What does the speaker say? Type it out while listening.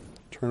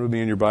Turn with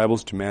me in your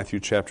Bibles to Matthew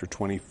chapter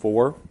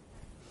 24.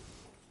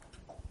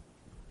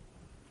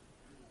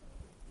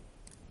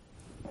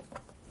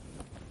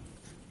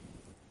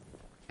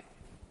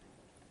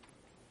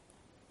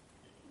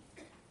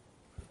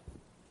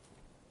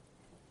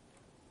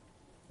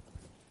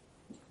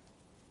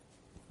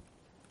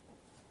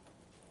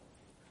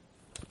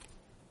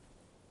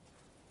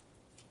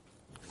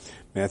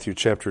 Matthew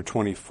chapter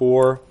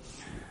 24.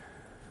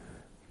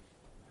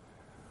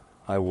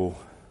 I will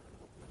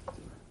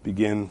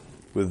begin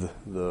with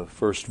the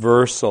first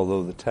verse,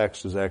 although the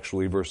text is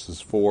actually verses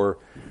 4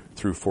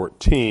 through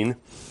 14.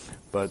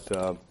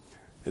 But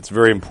it's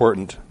very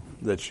important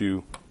that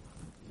you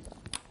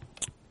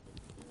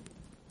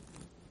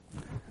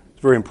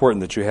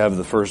have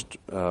the first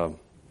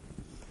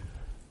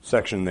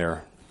section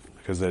there,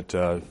 because it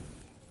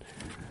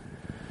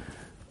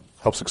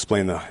helps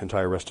explain the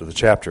entire rest of the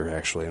chapter,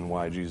 actually, and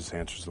why Jesus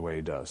answers the way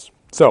he does.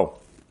 So,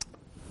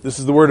 this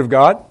is the Word of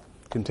God.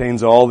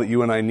 Contains all that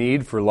you and I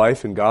need for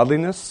life and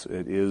godliness.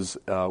 It is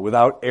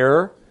without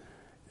error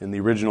in the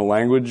original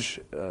languages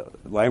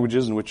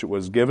in which it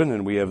was given,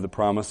 and we have the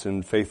promise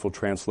in faithful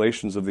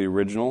translations of the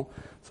original,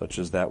 such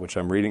as that which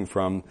I'm reading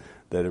from,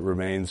 that it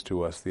remains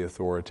to us the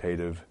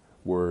authoritative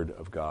Word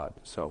of God.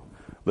 So,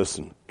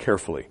 listen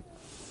carefully.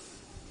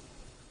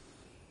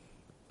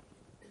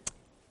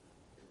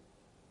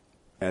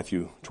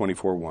 Matthew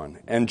 24:1.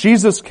 And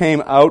Jesus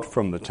came out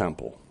from the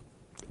temple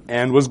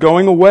and was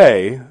going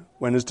away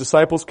when his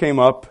disciples came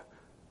up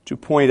to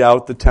point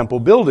out the temple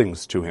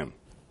buildings to him.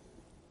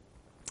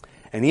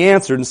 And he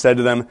answered and said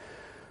to them,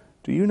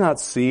 "Do you not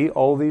see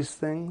all these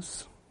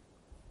things?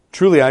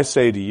 Truly I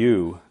say to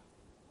you,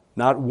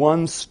 not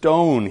one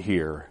stone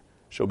here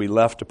shall be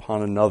left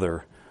upon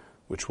another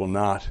which will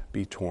not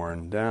be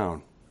torn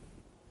down."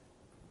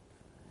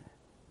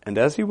 And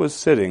as he was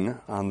sitting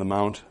on the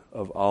Mount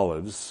of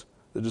Olives,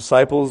 the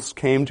disciples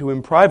came to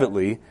him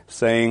privately,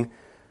 saying,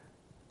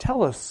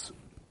 "Tell us,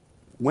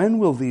 when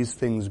will these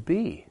things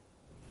be?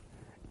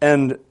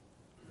 And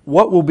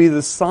what will be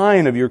the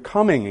sign of your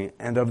coming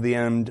and of the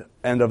end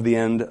of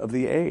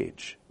the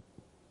age?"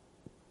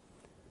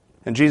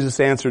 And Jesus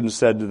answered and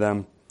said to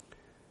them,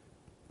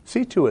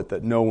 "See to it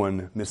that no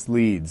one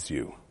misleads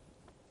you.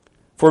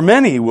 For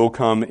many will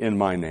come in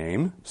my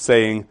name,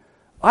 saying,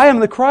 'I am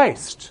the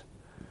Christ,'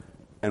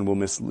 and will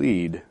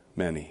mislead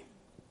many.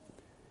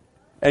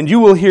 And you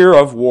will hear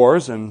of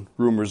wars and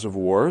rumors of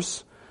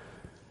wars.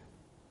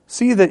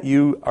 See that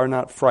you are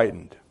not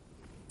frightened,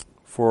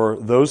 for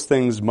those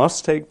things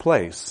must take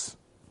place,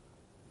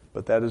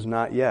 but that is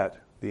not yet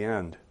the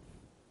end.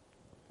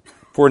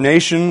 For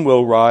nation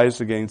will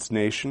rise against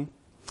nation,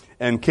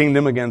 and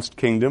kingdom against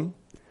kingdom,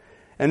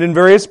 and in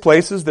various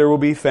places there will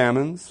be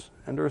famines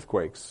and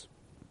earthquakes.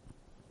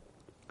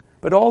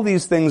 But all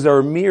these things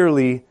are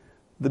merely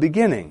the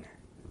beginning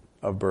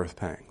of birth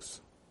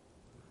pangs.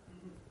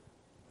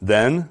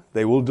 Then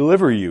they will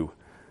deliver you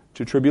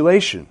to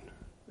tribulation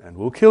and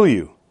will kill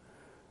you,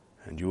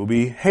 and you will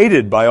be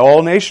hated by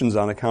all nations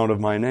on account of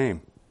my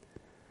name.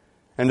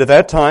 And at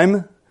that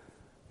time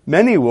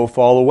many will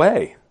fall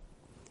away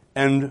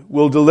and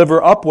will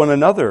deliver up one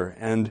another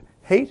and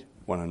hate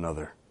one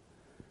another.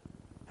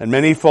 And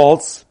many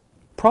false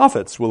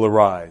prophets will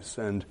arise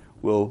and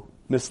will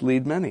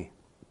mislead many.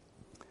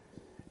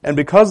 And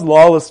because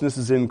lawlessness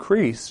is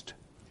increased,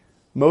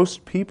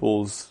 most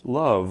people's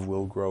love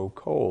will grow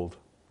cold.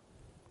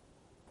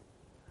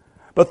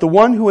 But the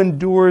one who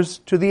endures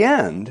to the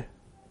end,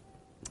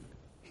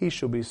 he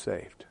shall be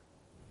saved.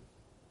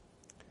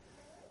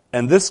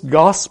 And this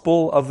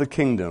gospel of the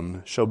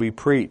kingdom shall be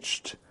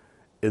preached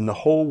in the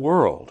whole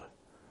world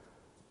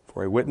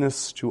for a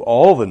witness to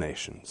all the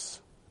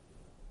nations,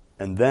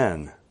 and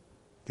then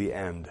the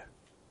end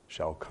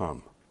shall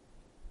come."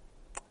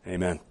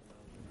 Amen.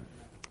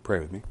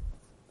 Pray with me.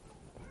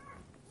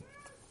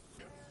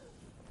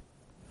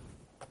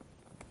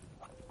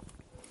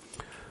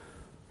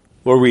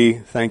 Lord, we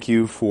thank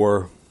you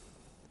for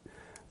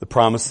the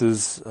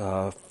promises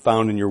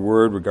found in your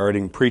word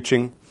regarding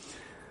preaching,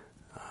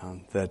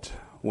 that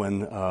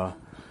when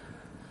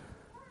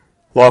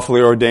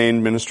lawfully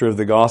ordained minister of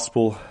the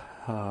gospel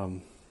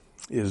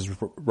is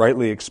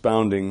rightly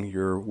expounding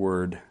your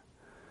word,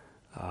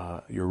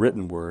 your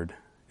written word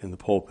in the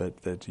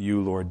pulpit, that you,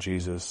 Lord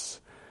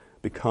Jesus,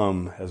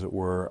 become, as it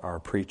were,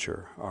 our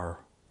preacher, our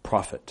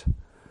prophet,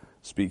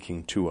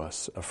 speaking to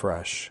us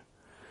afresh.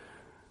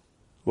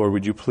 Lord,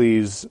 would you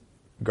please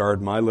guard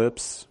my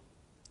lips?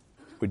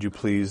 Would you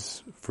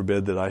please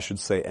forbid that I should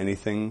say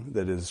anything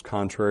that is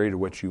contrary to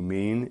what you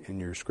mean in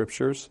your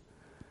scriptures?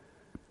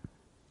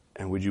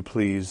 And would you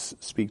please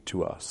speak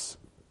to us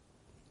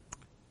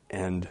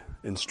and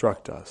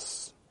instruct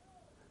us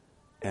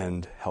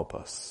and help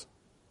us?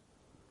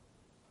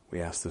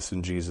 We ask this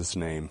in Jesus'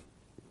 name.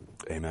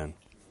 Amen.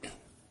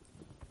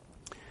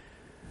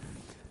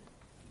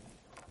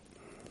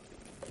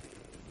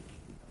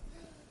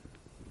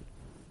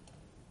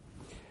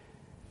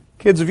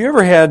 Kids, have you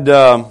ever had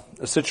a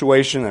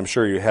situation, I'm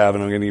sure you have,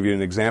 and I'm going to give you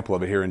an example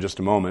of it here in just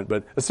a moment,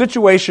 but a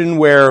situation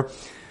where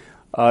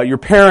your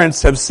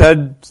parents have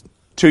said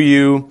to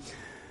you,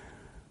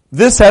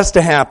 this has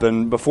to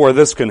happen before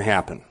this can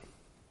happen.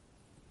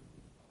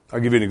 I'll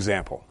give you an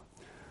example.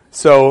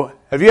 So,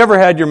 have you ever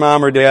had your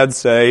mom or dad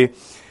say,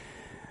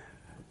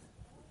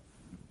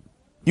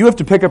 you have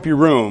to pick up your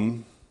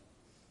room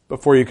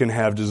before you can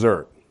have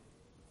dessert,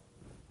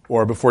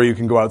 or before you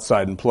can go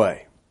outside and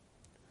play,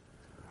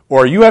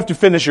 or you have to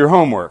finish your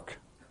homework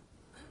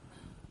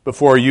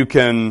before you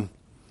can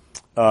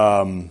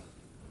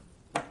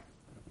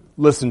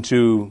listen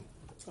to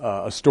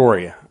a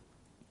story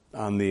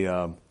on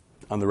the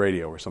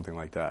radio or something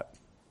like that?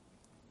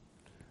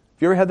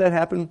 Have you ever had that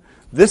happen?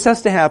 This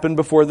has to happen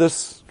before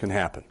this can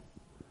happen.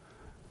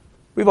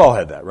 We've all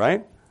had that,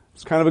 right?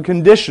 It's kind of a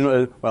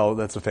conditional, well,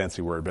 that's a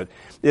fancy word, but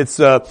it's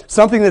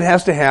something that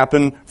has to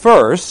happen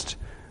first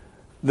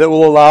that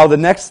will allow the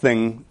next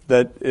thing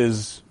that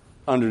is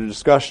under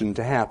discussion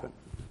to happen.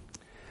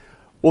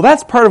 Well,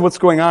 that's part of what's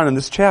going on in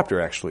this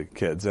chapter, actually,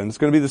 kids. And it's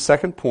going to be the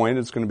second point.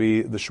 It's going to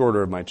be the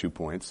shorter of my 2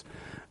 points.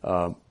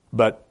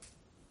 But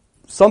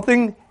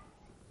something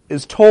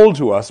is told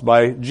to us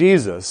by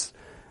Jesus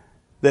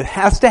that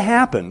has to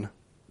happen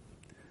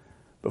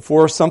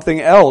before something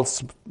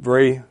else,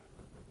 very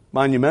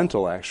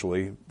monumental,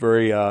 actually,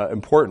 very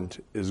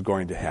important, is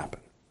going to happen.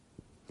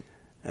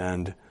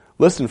 And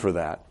listen for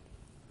that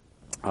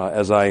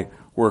as I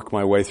work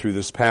my way through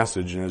this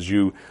passage and as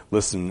you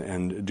listen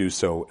and do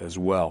so as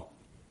well.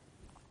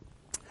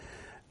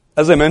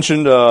 As I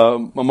mentioned a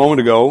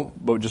moment ago,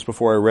 but just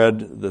before I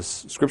read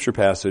this scripture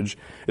passage,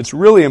 it's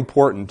really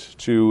important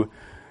to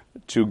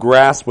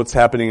grasp what's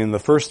happening in the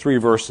first 3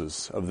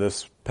 verses of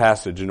this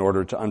passage in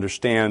order to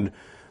understand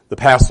the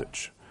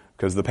passage.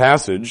 Because the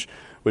passage,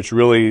 which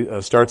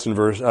really starts in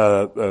verse,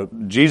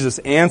 Jesus'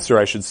 answer,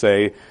 I should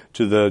say,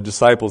 to the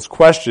disciples'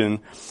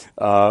 question,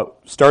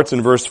 starts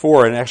in verse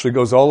 4 and actually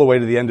goes all the way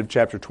to the end of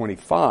chapter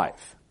 25.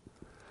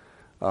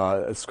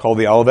 It's called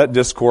the Olivet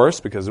Discourse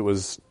because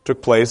it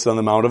took place on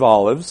the Mount of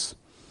Olives.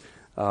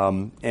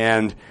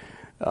 And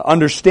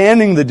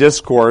understanding the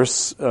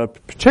discourse,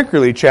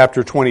 particularly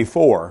chapter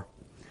 24,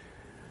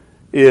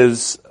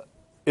 is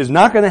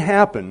not going to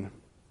happen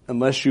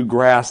unless you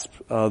grasp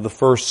the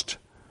first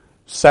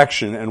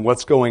section and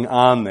what's going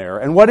on there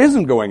and what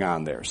isn't going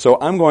on there. So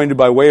I'm going to,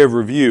 by way of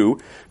review,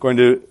 going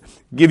to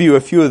give you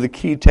a few of the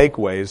key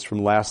takeaways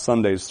from last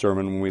Sunday's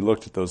sermon when we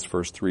looked at those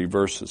first 3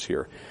 verses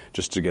here,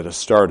 just to get us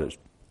started.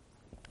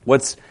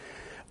 What's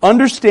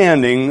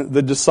understanding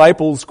the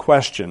disciples'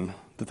 question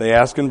that they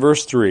ask in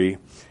verse 3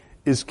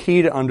 is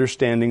key to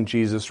understanding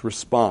Jesus'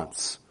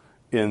 response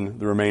in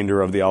the remainder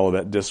of the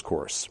Olivet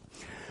Discourse.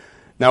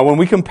 Now, when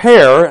we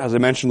compare, as I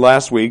mentioned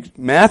last week,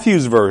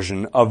 Matthew's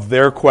version of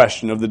their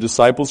question, of the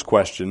disciples'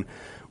 question,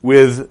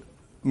 with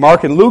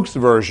Mark and Luke's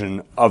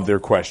version of their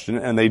question,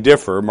 and they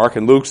differ. Mark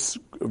and Luke's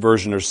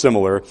version are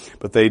similar,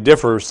 but they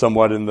differ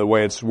somewhat in the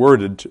way it's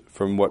worded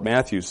from what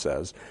Matthew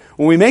says.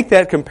 When we make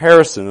that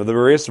comparison of the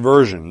various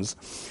versions,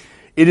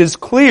 it is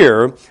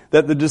clear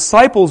that the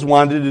disciples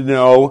wanted to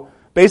know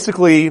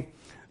basically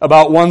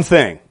about one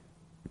thing,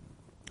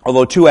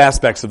 although 2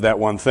 aspects of that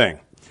one thing.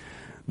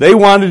 They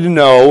wanted to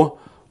know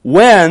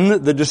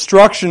when the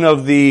destruction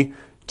of the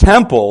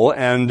temple,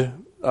 and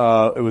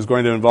it was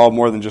going to involve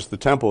more than just the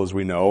temple, as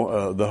we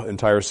know, the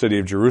entire city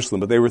of Jerusalem,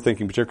 but they were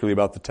thinking particularly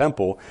about the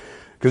temple,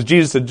 because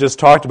Jesus had just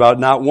talked about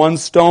not one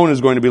stone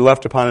is going to be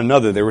left upon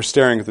another. They were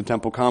staring at the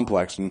temple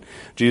complex, and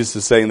Jesus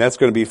is saying that's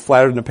going to be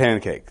flattered in a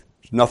pancake.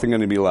 There's nothing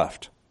going to be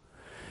left.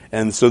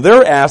 And so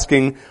they're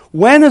asking,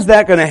 when is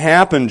that going to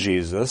happen,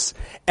 Jesus?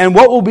 And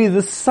what will be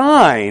the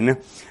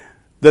sign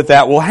that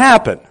that will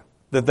happen?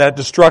 That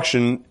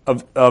destruction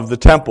of the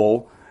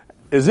temple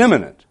is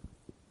imminent.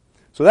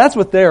 So that's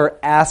what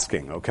they're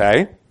asking,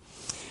 okay?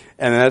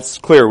 And that's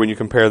clear when you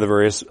compare the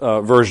various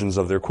versions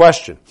of their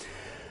question.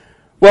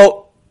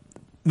 Well,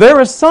 their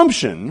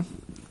assumption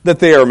that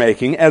they are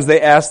making as they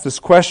ask this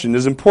question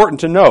is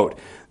important to note.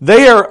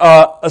 They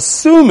are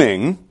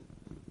assuming,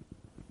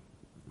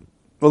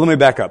 well, let me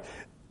back up.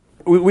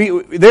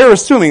 They're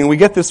assuming, and we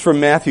get this from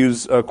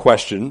Matthew's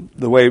question,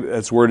 the way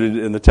it's worded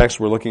in the text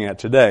we're looking at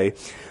today,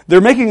 they're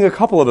making a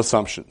couple of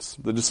assumptions,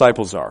 the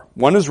disciples are.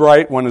 One is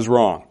right, one is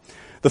wrong.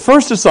 The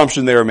first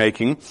assumption they are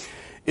making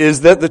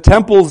is that the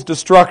temple's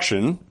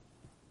destruction,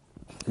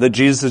 that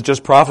Jesus has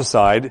just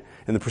prophesied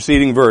in the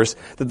preceding verse,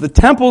 that the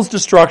temple's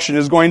destruction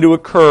is going to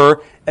occur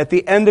at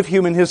the end of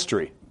human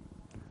history.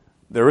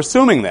 They're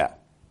assuming that.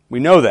 We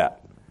know that.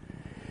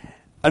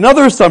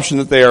 Another assumption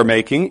that they are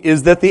making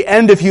is that the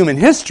end of human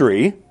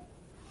history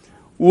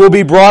will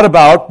be brought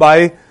about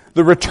by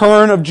the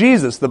return of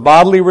Jesus, the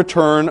bodily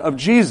return of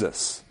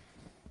Jesus.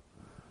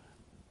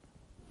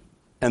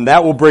 And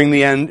that will bring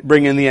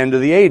in the end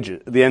of the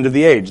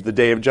age, the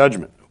day of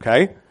judgment.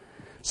 Okay?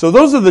 So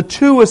those are the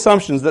 2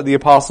 assumptions that the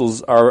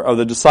apostles or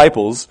the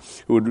disciples,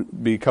 who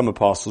would become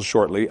apostles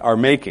shortly, are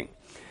making.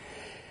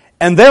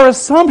 And their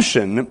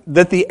assumption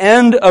that the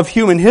end of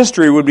human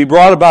history would be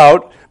brought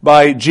about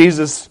by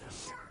Jesus'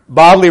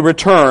 bodily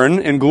return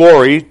in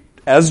glory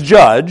as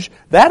judge,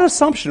 that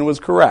assumption was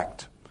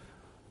correct.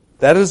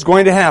 That is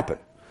going to happen.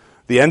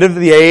 The end of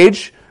the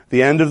age,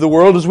 The end of the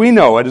world as we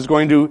know it is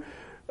going to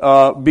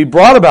be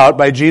brought about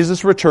by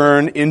Jesus'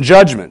 return in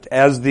judgment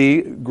as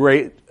the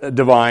great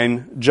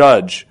divine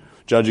judge,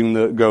 judging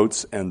the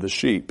goats and the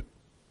sheep.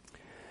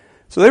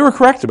 So they were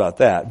correct about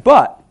that.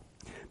 But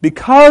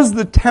because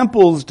the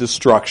temple's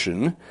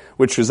destruction,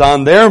 which was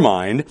on their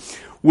mind,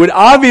 would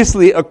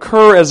obviously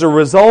occur as a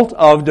result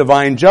of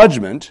divine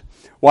judgment,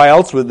 why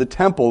else would the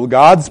temple,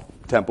 God's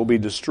temple, be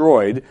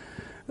destroyed,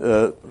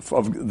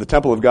 of the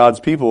temple of God's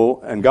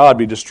people and God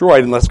be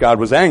destroyed unless God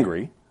was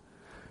angry?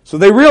 So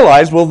they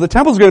realized, well, the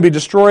temple's going to be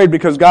destroyed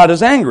because God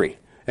is angry,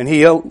 and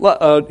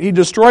He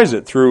destroys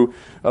it through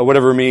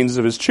whatever means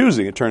of His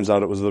choosing. It turns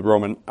out it was the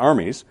Roman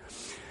armies.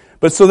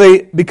 But so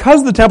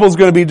because the temple is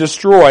going to be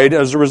destroyed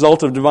as a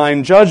result of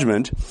divine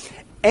judgment,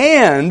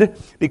 and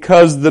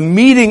because the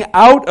meting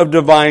out of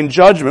divine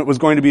judgment was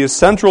going to be a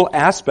central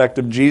aspect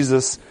of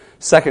Jesus'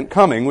 second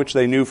coming, which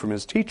they knew from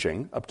His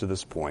teaching up to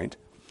this point,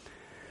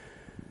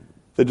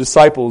 the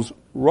disciples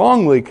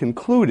wrongly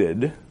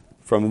concluded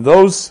from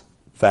those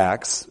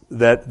facts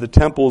that the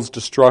temple's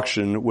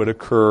destruction would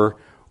occur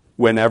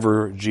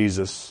whenever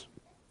Jesus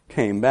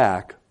came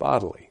back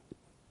bodily.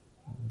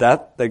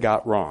 That they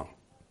got wrong.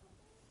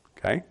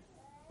 Okay?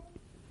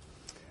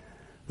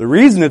 The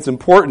reason it's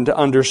important to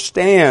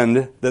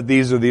understand that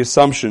these are the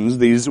assumptions,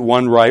 these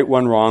one right,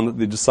 one wrong, that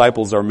the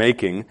disciples are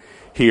making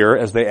here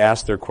as they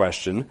ask their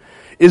question,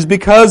 is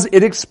because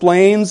it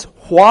explains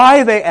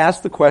why they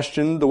asked the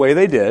question the way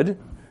they did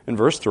in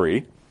verse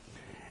 3,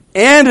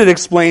 and it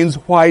explains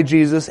why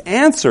Jesus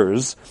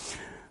answers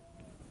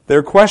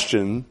their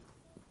question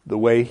the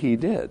way He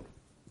did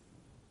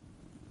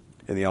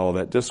in the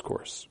Olivet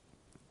Discourse.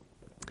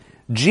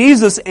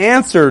 Jesus'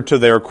 answer to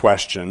their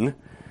question,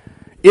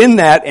 in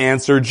that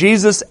answer,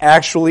 Jesus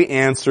actually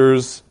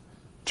answers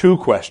two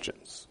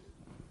questions.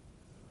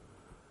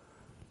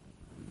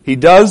 He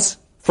does,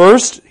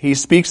 first, He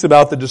speaks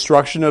about the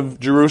destruction of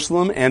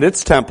Jerusalem and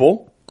its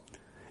temple,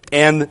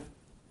 and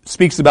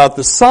speaks about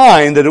the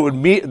sign that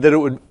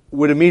it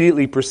would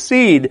immediately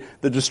precede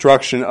the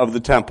destruction of the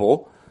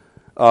temple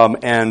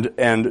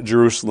and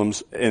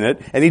Jerusalem's in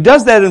it. And He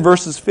does that in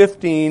verses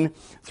 15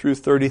 through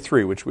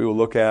 33, which we will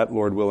look at,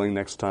 Lord willing,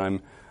 next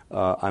time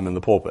I'm in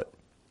the pulpit.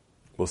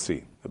 We'll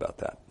see about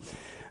that.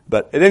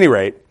 But at any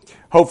rate,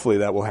 hopefully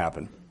that will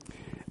happen.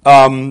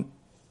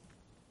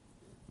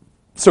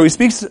 So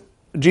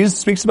Jesus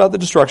speaks about the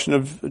destruction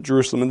of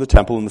Jerusalem and the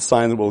temple and the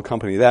sign that will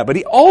accompany that. But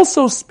He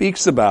also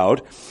speaks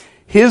about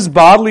His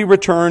bodily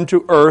return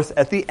to earth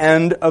at the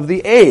end of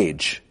the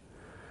age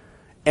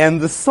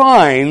and the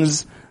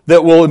signs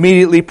that will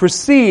immediately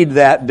precede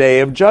that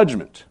day of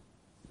judgment.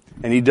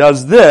 And He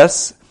does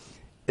this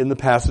in the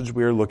passage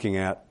we are looking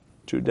at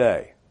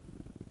today.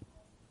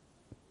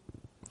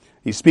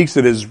 He speaks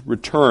of His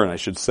return, I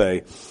should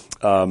say,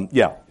 at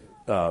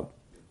the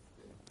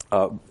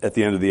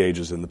end of the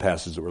ages in the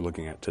passage that we're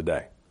looking at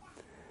today.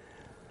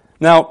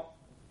 Now,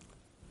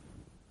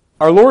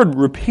 our Lord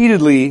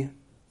repeatedly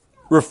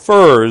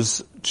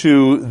refers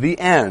to the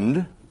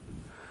end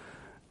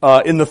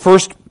in the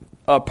first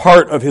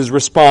part of His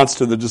response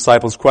to the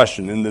disciples'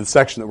 question. In the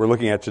section that we're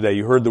looking at today,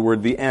 you heard the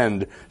word "the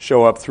end"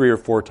 show up 3 or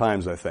 4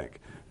 times, I think.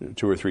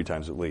 2 or 3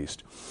 times at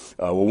least.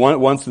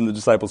 Once in the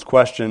disciples'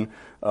 question,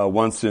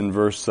 once in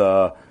verse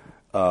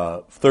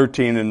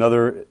 13,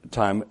 another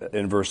time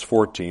in verse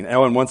 14,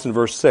 and once in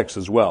verse 6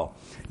 as well.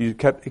 He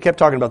kept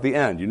talking about the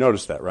end. You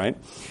noticed that, right?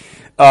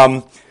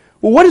 Well,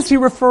 what is He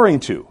referring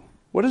to?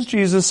 What is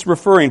Jesus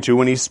referring to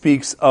when He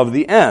speaks of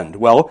the end?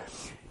 Well,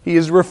 He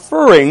is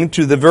referring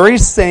to the very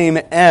same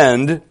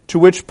end to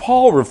which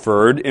Paul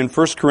referred in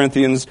 1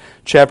 Corinthians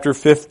chapter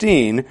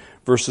 15,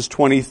 verses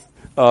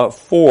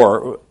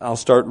 24. I'll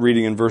start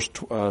reading in verse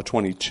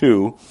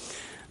 22,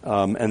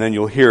 and then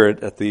you'll hear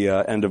it at the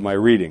end of my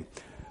reading.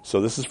 So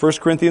this is 1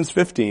 Corinthians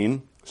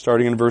 15,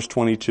 starting in verse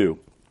 22.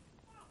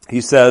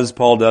 He says,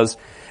 Paul does,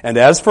 and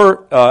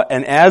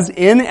as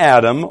in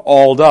Adam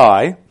all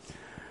die,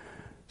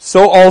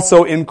 so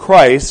also in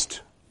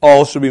Christ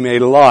all shall be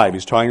made alive.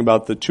 He's talking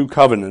about the two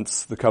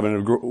covenants, the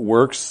covenant of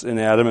works in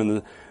Adam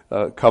and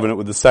the covenant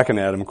with the second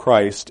Adam,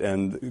 Christ,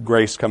 and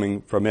grace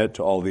coming from it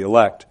to all the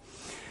elect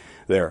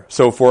there.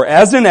 So, for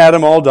as in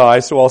Adam all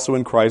die, so also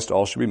in Christ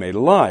all shall be made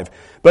alive.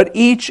 But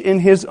each in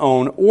his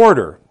own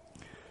order.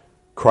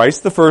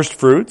 Christ the first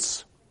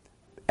fruits.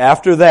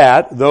 After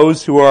that,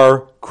 those who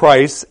are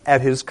Christ's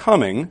at His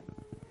coming.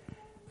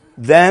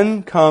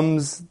 Then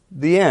comes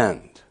the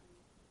end,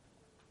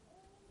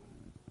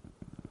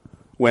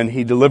 when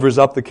He delivers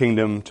up the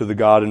kingdom to the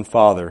God and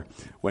Father,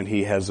 when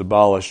He has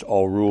abolished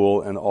all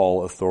rule and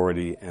all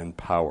authority and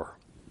power.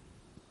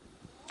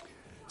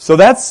 So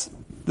that's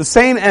the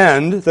same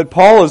end that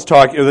Paul is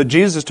talking, or that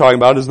Jesus is talking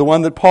about, is the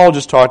one that Paul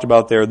just talked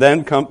about there.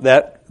 Then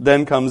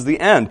comes the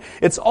end.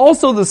 It's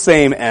also the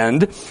same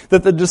end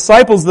that the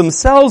disciples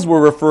themselves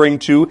were referring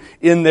to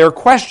in their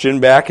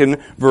question back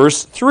in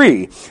verse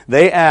 3.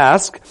 They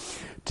ask,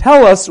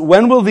 "Tell us,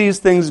 when will these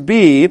things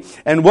be,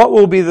 and what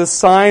will be the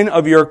sign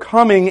of your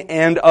coming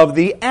and of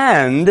the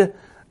end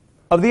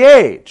of the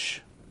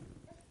age?"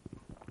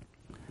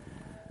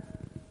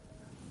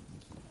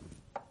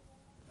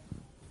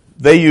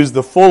 they use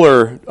the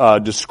fuller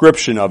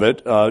description of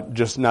it,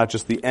 not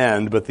just the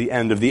end, but the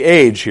end of the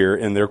age here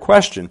in their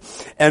question.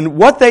 And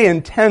what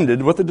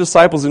the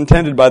disciples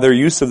intended by their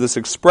use of this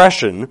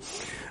expression,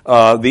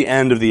 the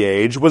end of the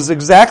age, was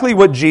exactly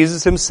what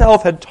Jesus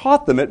himself had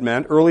taught them it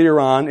meant earlier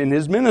on in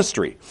his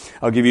ministry.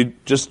 I'll give you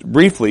just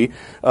briefly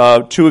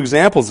 2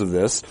 examples of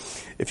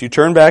this. If you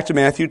turn back to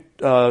Matthew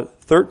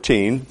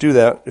 13, do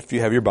that if you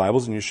have your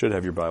Bibles, and you should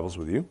have your Bibles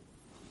with you.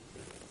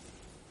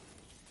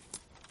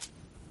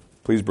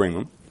 Please bring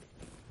them.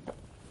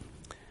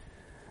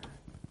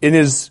 In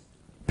his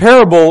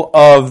parable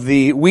of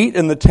the wheat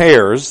and the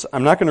tares,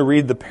 I'm not going to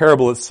read the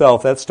parable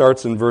itself. That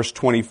starts in verse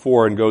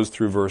 24 and goes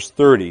through verse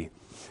 30.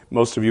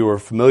 Most of you are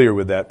familiar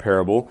with that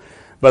parable.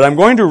 But I'm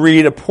going to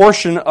read a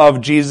portion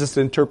of Jesus'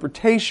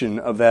 interpretation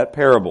of that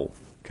parable.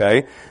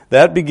 Okay?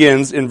 That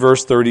begins in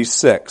verse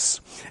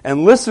 36.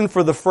 And listen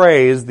for the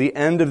phrase, the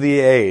end of the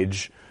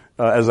age,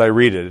 as I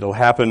read it. It'll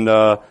happen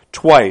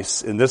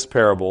twice in this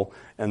parable,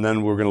 and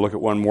then we're going to look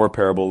at one more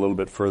parable a little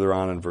bit further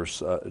on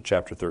in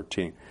chapter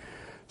 13.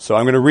 So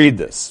I'm going to read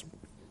this.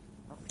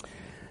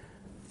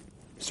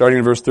 Starting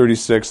in verse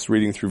 36,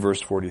 reading through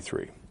verse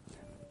 43.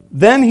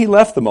 Then he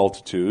left the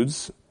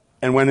multitudes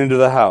and went into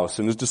the house,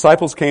 and his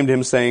disciples came to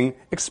him saying,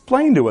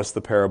 "Explain to us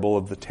the parable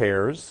of the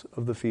tares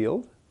of the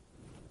field,"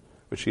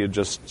 which he had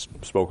just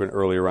spoken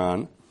earlier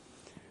on.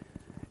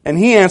 And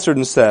he answered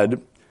and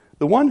said,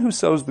 "The one who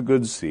sows the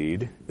good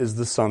seed is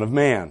the Son of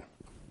Man."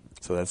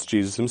 So that's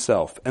Jesus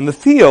himself. "And the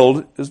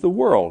field is the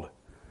world.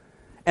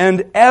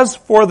 And as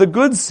for the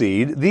good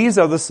seed, these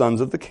are the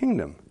sons of the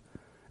kingdom.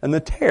 And the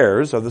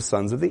tares are the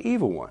sons of the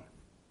evil one.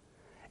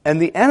 And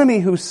the enemy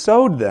who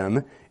sowed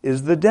them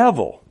is the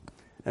devil."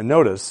 And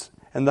notice,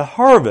 "and the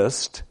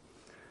harvest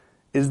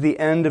is the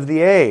end of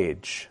the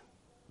age,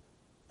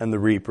 and the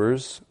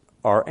reapers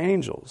are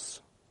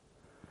angels.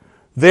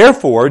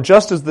 Therefore,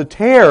 just as the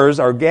tares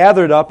are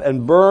gathered up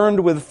and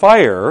burned with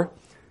fire,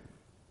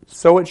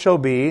 so it shall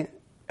be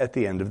at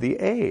the end of the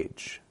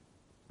age.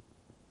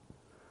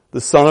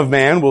 The Son of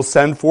Man will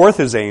send forth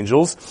his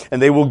angels,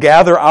 and they will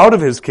gather out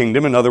of his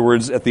kingdom," in other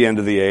words, at the end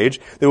of the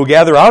age, "they will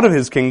gather out of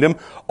his kingdom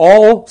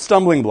all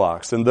stumbling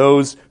blocks and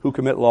those who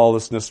commit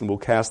lawlessness, and will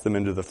cast them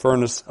into the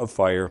furnace of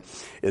fire.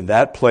 In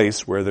that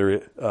place where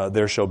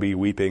there shall be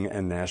weeping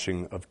and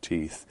gnashing of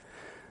teeth.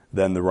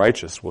 Then the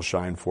righteous will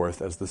shine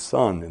forth as the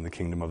sun in the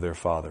kingdom of their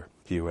Father.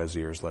 He who has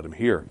ears, let him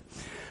hear."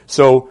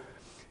 So,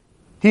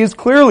 he is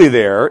clearly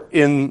there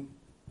in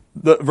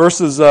the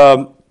verses,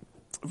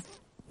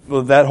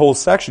 that whole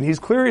section. He's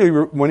clearly,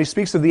 when he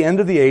speaks of the end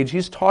of the age,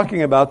 he's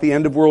talking about the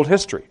end of world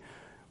history,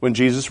 when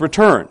Jesus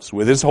returns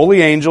with his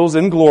holy angels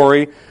in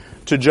glory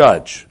to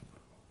judge,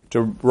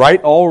 to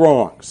right all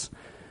wrongs.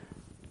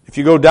 If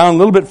you go down a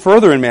little bit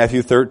further in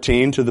Matthew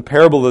 13 to the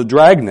parable of the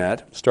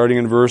dragnet, starting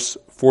in verse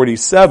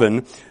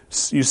 47,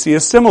 you see a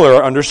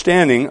similar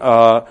understanding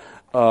of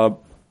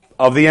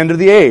the end of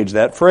the age,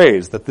 that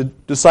phrase that the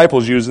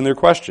disciples use in their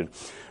question.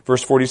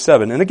 Verse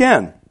 47, "And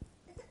again,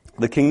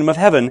 the kingdom of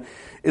heaven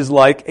is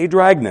like a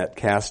dragnet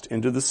cast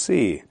into the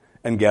sea,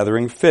 and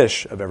gathering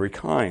fish of every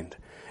kind.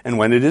 And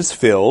when it is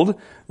filled,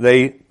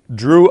 they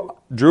drew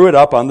it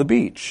up on the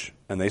beach,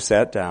 and they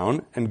sat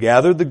down and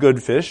gathered the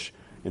good fish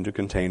into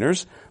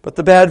containers, but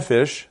the bad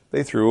fish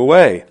they threw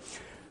away.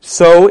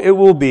 So it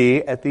will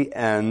be at the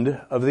end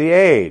of the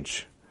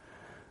age.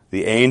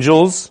 The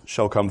angels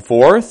shall come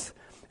forth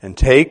and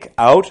take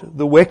out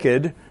the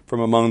wicked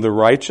from among the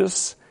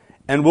righteous,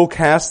 and will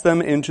cast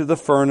them into the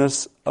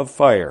furnace of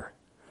fire.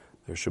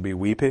 There shall be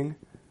weeping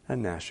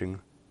and gnashing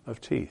of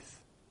teeth."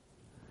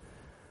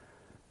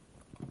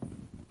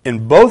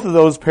 In both of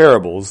those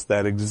parables,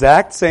 that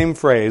exact same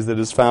phrase that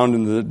is found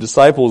in the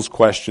disciples'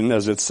 question,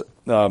 as it's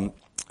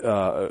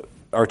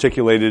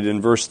articulated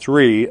in verse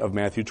 3 of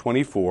Matthew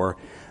 24,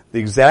 the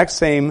exact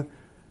same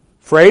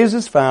phrase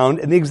is found,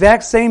 and the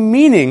exact same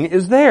meaning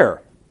is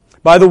there.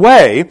 By the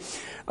way,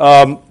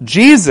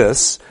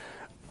 Jesus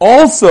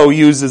also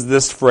uses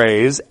this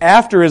phrase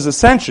after his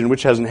ascension,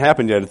 which hasn't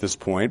happened yet at this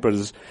point, but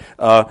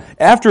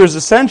after his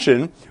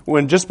ascension,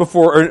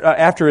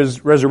 after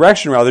his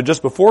resurrection,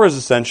 just before his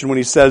ascension, when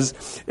he says,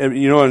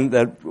 in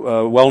that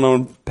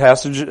well-known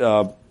passage,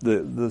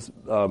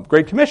 the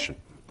Great Commission.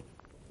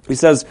 He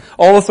says,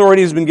 "All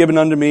authority has been given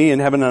unto me in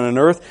heaven and on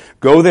earth.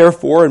 Go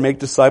therefore and make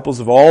disciples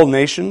of all the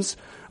nations,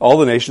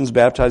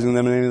 baptizing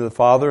them in the name of the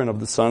Father and of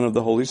the Son and of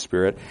the Holy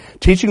Spirit,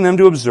 teaching them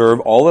to observe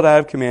all that I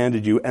have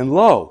commanded you. And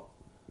lo,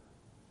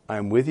 I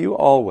am with you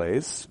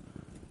always,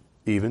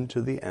 even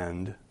to the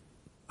end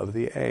of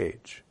the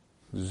age."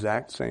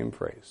 Exact same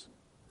phrase.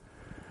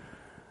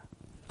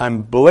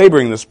 I'm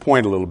belaboring this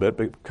point a little bit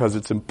because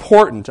it's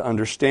important to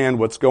understand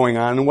what's going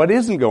on and what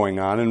isn't going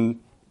on, and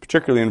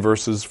particularly in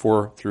verses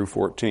 4 through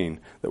 14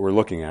 that we're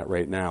looking at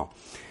right now.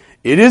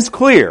 It is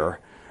clear,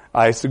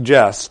 I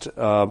suggest,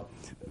 it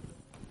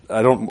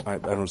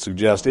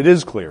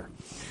is clear,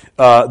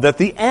 that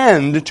the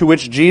end to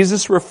which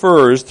Jesus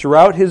refers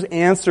throughout his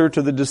answer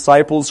to the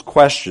disciples'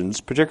 questions,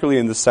 particularly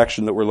in the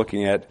section that we're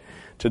looking at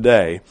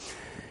today,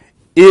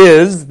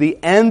 is the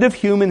end of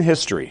human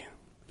history.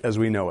 as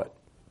we know it.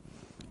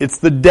 It's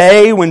the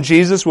day when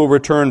Jesus will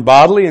return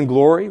bodily in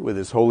glory with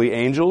his holy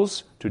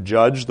angels to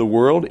judge the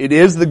world. It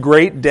is the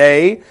great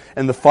day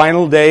and the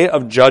final day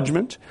of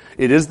judgment.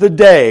 It is the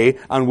day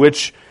on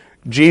which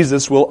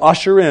Jesus will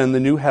usher in the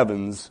new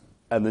heavens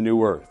and the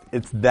new earth.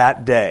 It's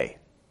that day.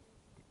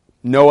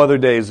 No other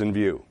day is in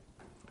view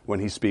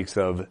when he speaks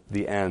of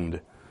the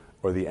end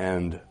or the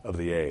end of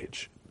the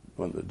age.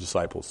 When the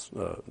disciples,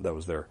 that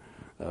was their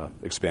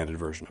expanded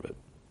version of it.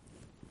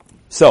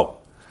 So,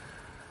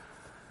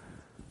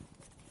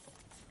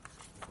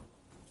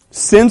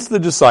 since the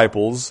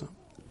disciples,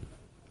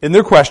 in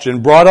their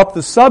question, brought up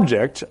the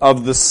subject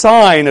of the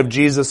sign of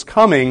Jesus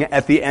coming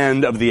at the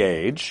end of the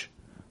age,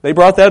 they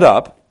brought that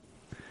up.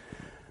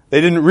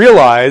 They didn't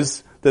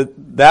realize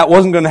that that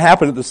wasn't going to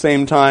happen at the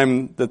same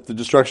time that the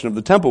destruction of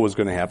the temple was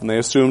going to happen. They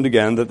assumed,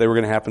 again, that they were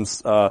going to happen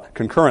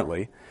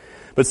concurrently.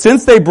 But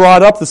since they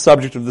brought up the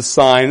subject of the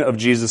sign of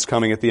Jesus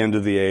coming at the end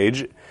of the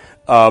age,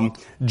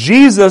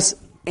 Jesus'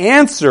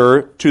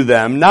 answer to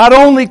them not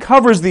only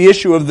covers the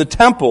issue of the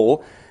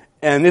temple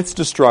and its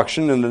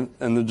destruction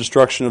and the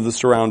destruction of the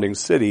surrounding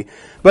city,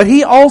 but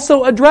he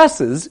also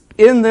addresses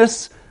in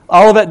this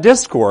Olivet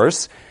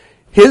Discourse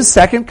his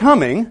second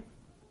coming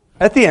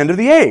at the end of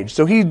the age.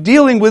 So he's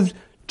dealing with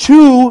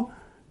two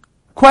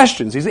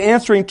questions. He's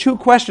answering two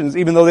questions,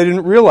 even though they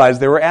didn't realize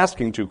they were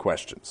asking two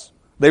questions.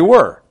 They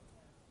were.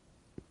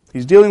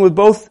 He's dealing with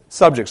both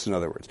subjects, in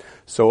other words.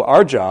 So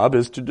our job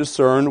is to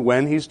discern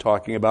when he's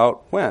talking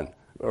about when,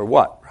 or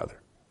what, rather.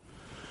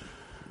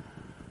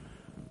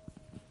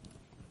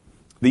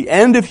 The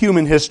end of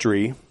human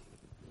history,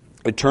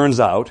 it turns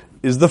out,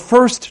 is the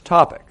first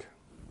topic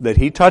that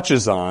he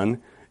touches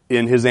on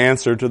in his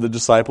answer to the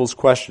disciples'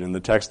 question in the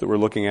text that we're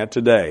looking at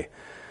today.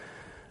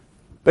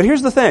 But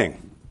here's the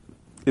thing.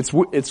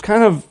 It's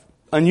kind of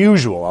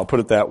unusual, I'll put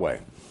it that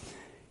way.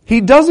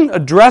 He doesn't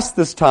address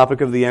this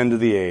topic of the end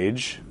of the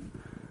age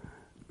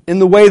in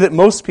the way that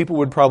most people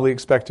would probably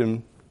expect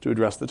him to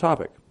address the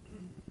topic.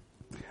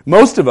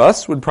 Most of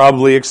us would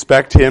probably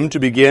expect him to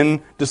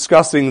begin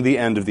discussing the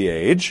end of the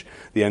age,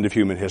 the end of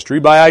human history,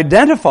 by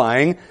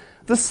identifying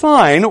the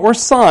sign or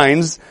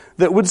signs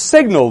that would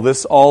signal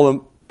this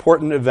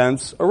all-important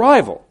event's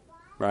arrival,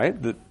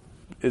 right? That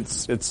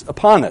it's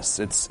upon us,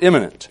 it's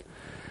imminent.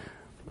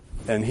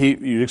 And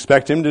you'd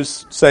expect him to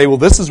say, well,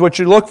 this is what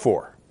you look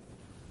for.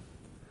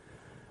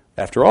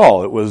 After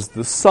all, it was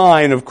the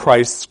sign of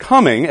Christ's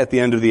coming at the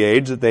end of the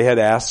age that they had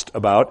asked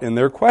about in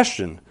their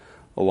question,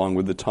 along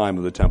with the time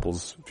of the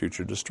temple's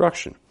future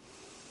destruction.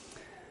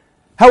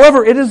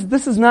 However,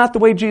 this is not the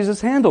way Jesus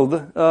handled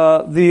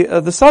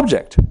the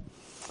subject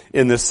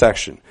in this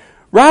section.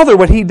 Rather,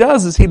 what he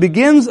does is he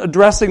begins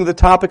addressing the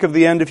topic of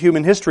the end of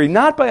human history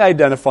not by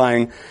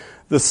identifying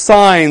the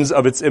signs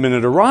of its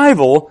imminent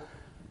arrival,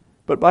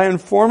 but by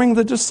informing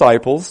the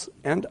disciples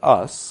and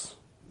us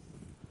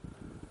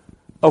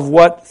of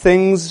what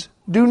things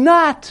do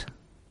not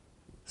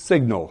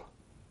signal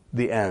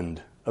the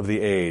end of the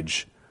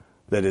age,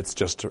 that it's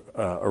just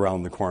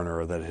around the corner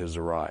or that it has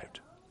arrived.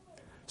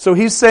 So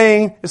he's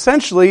saying,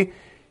 essentially,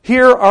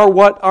 here are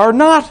what are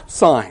not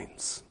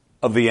signs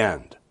of the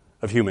end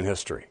of human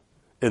history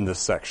in this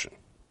section.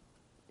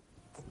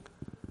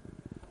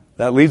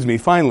 That leads me,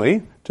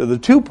 finally, to the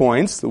 2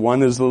 points. The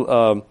one is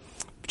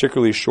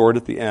particularly short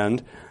at the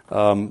end.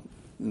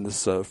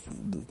 This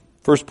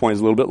first point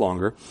is a little bit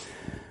longer.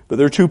 But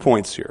there are 2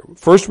 points here.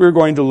 First, we're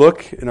going to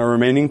look in our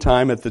remaining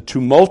time at the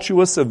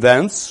tumultuous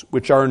events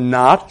which are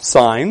not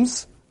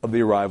signs of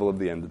the arrival of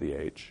the end of the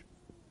age.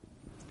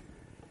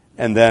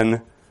 And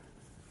then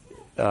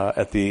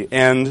at the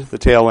end, the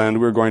tail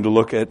end, we're going to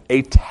look at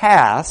a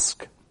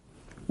task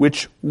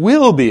which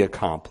will be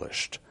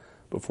accomplished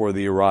before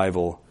the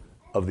arrival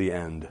of the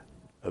end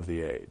of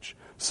the age.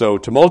 So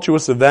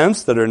tumultuous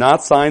events that are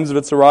not signs of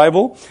its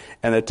arrival,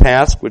 and a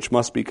task which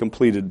must be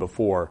completed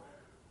before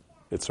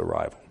its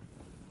arrival.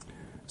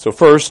 So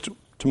first,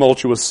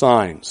 tumultuous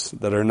signs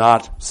that are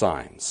not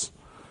signs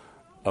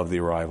of the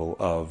arrival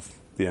of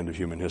the end of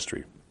human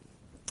history.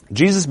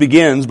 Jesus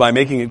begins by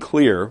making it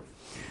clear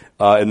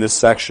in this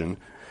section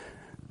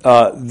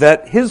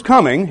that his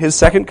coming, his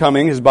second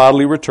coming, his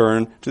bodily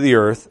return to the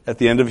earth at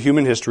the end of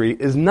human history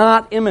is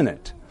not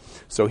imminent.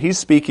 So he's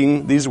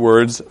speaking these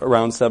words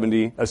around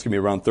 30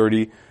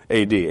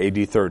 AD,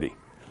 AD 30,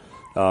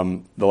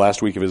 the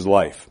last week of his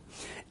life.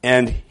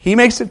 And he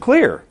makes it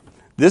clear,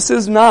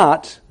 it's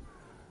not,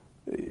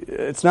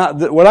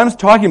 what I'm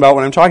talking about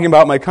when I'm talking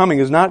about my coming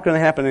is not going to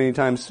happen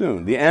anytime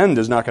soon. The end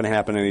is not going to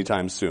happen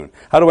anytime soon.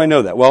 How do I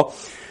know that? Well,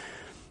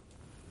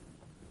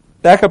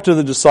 back up to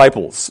the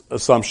disciples'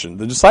 assumption.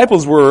 The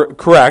disciples were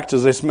correct,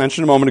 as I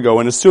mentioned a moment ago,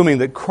 in assuming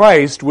that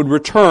Christ would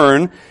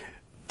return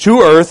to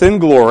earth in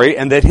glory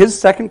and that his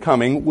second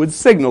coming would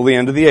signal the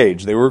end of the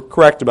age. They were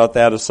correct about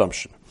that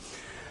assumption.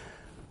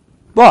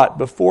 But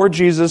before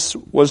Jesus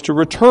was to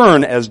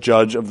return as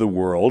judge of the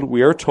world,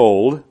 we are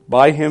told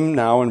by him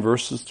now in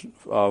verse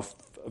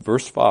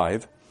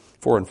 5,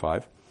 4 and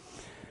 5,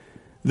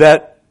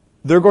 that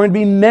there are going to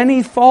be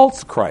many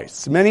false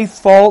Christs. Many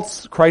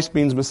false, Christ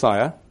means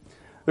Messiah.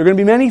 There There are going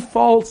to be many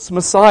false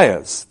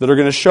messiahs that are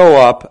going to show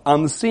up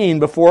on the scene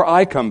before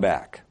I come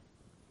back.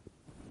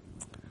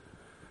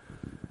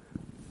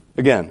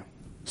 Again,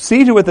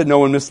 see to it that no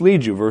one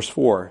misleads you, verse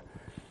 4.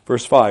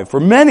 Verse 5, for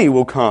many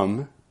will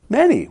come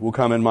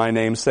in my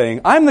name,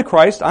 saying, I'm the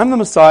Christ, I'm the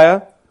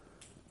Messiah,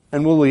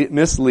 and will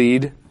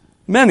mislead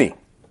many.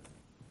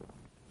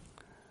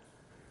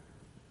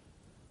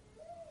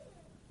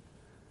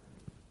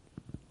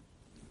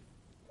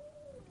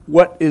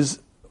 What is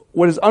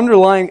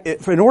underlying,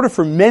 in order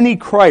for many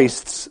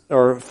Christs,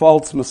 or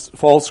false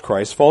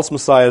Christs, false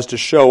messiahs to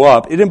show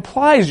up, it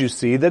implies, you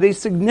see, that a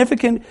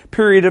significant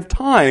period of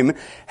time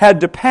had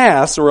to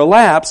pass or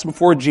elapse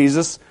before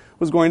Jesus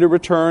was going to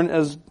return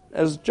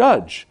as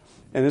judge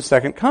in his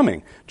second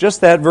coming.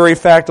 Just that very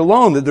fact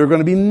alone, that there are going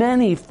to be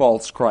many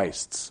false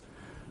Christs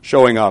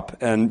showing up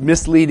and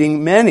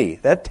misleading many,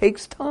 that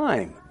takes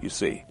time, you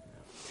see.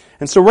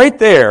 And so right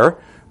there,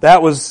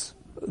 that was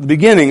the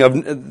beginning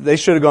of, they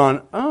should have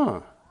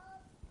gone,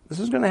 this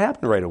is going to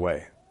happen right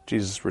away,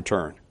 Jesus'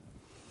 return.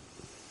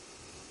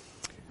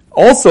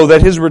 Also,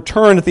 that his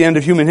return at the end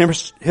of human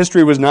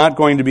history was not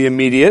going to be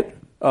immediate,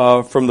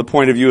 from the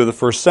point of view of the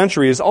first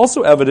century, is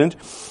also evident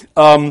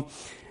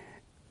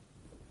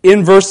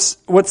in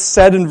what's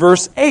said in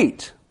verse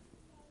 8.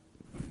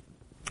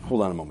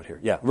 Hold on a moment here.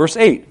 Yeah, verse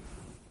 8.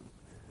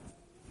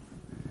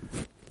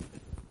 Did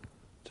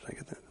I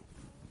get that?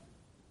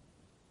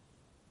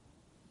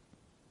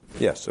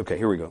 Yes, okay,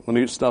 here we go.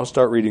 I'll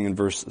start reading in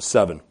verse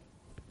 7.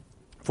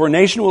 For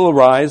nation will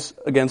arise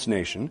against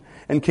nation,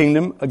 and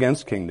kingdom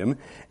against kingdom,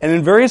 and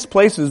in various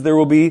places there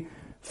will be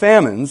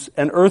famines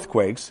and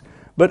earthquakes,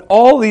 but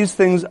all these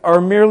things are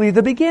merely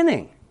the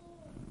beginning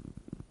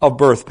of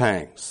birth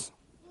pangs.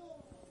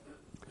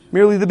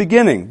 Merely the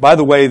beginning. By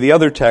the way, the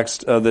other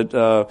text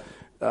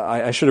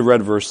I should have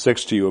read verse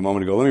 6 to you a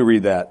moment ago. Let me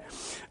read that.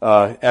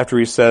 After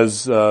he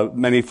says,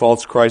 many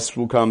false Christs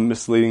will come,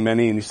 misleading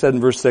many, and he said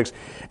in verse 6,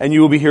 and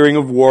you will be hearing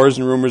of wars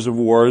and rumors of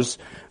wars.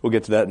 We'll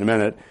get to that in a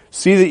minute.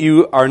 See that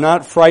you are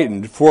not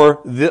frightened,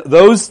 for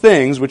those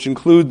things, which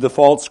include the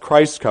false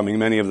Christ coming,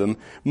 many of them,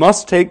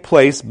 must take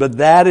place, but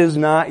that is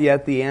not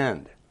yet the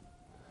end.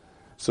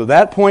 So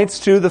that points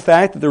to the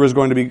fact that there was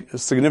going to be a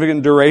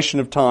significant duration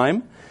of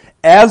time,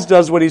 as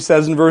does what he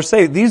says in verse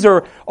 8.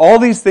 All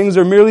these things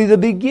are merely the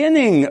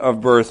beginning of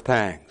birth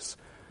pangs.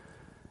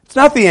 It's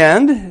not the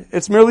end,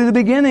 it's merely the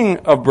beginning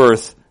of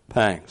birth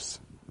pangs.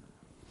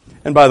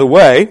 And by the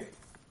way,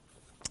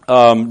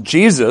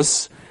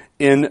 Jesus,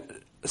 in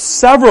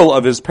several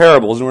of his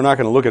parables, and we're not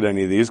going to look at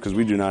any of these because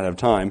we do not have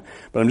time,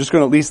 but I'm just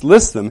going to at least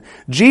list them.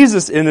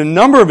 Jesus, in a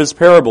number of his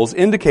parables,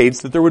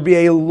 indicates that there would be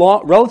a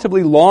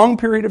relatively long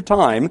period of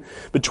time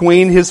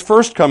between his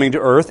first coming to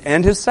earth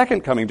and his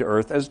second coming to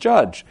earth as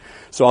judge.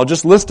 So I'll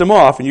just list them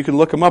off, and you can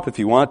look them up if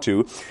you want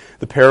to.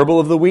 The parable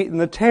of the wheat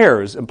and the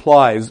tares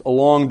implies a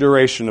long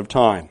duration of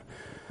time.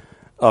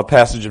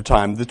 Passage of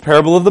time. The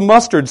parable of the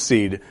mustard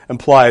seed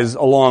implies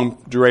a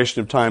long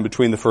duration of time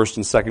between the first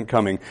and second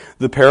coming.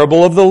 The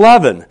parable of the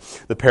leaven,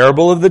 the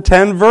parable of the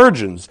 10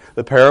 virgins,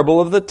 the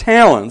parable of the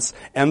talents,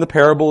 and the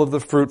parable of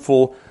the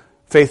faithful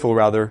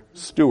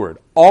steward.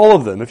 All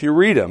of them, if you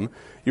read them,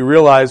 you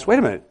realize, wait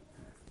a minute,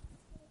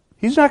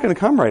 he's not going to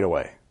come right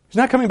away. He's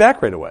not coming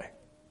back right away.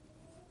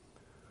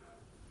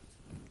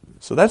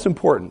 So that's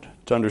important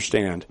to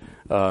understand.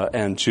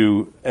 And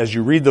as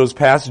you read those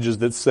passages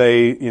that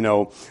say,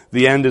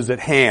 the end is at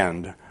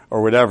hand,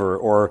 or whatever,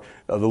 or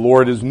the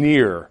Lord is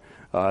near,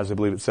 as I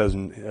believe it says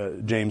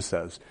in James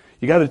says,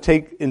 you got to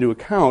take into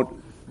account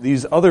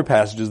these other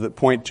passages that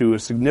point to a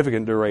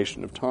significant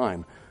duration of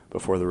time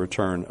before the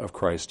return of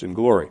Christ in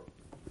glory.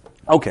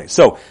 Okay,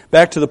 so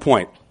back to the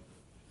point.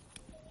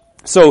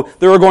 So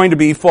there are going to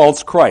be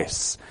false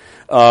Christs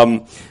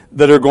that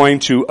are going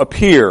to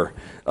appear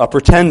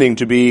pretending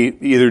to be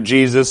either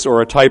Jesus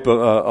or a type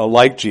of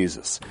like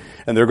Jesus.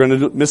 And they're going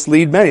to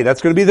mislead many.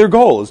 That's going to be their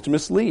goal, is to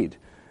mislead.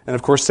 And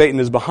of course, Satan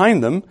is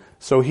behind them,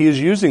 so he is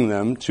using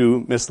them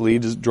to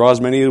mislead, draw as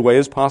many away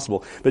as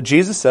possible. But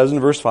Jesus says in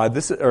verse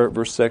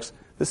 6,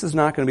 this is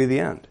not going to be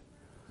the end.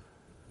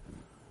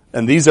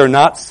 And these are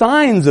not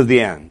signs of the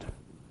end,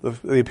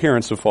 the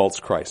appearance of false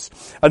Christ.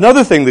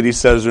 Another thing that he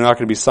says are not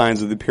going to be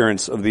signs of the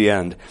appearance of the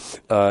end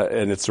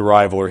and its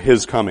arrival or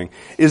his coming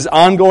is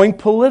ongoing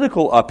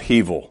political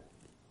upheaval.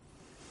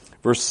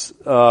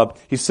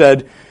 He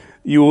said,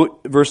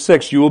 verse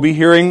 6, you will be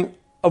hearing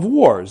of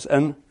wars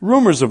and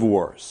rumors of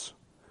wars.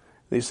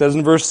 He says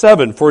in verse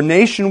 7, for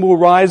nation will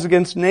rise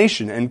against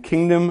nation and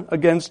kingdom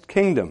against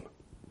kingdom.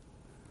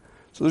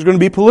 So there's going to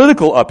be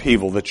political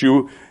upheaval that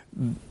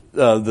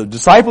the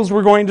disciples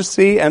were going to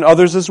see, and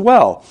others as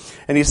well.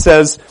 And he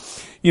says,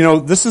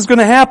 this is going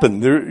to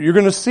happen. You're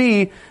going to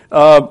see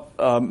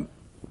world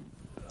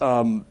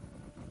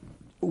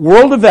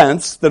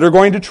events that are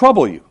going to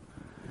trouble you.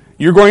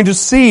 You're going to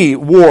see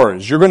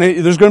wars.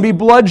 There's going to be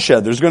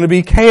bloodshed. There's going to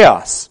be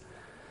chaos.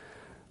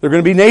 There are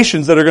going to be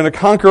nations that are going to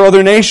conquer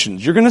other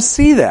nations. You're going to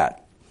see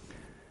that.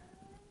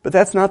 But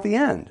that's not the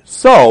end.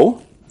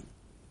 So,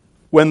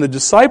 when the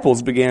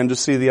disciples began to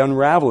see the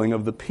unraveling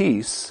of the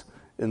peace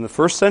in the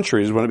first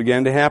centuries when it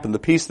began to happen. The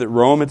peace that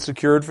Rome had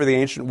secured for the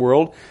ancient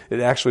world, it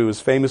actually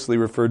was famously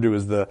referred to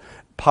as the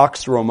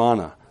Pax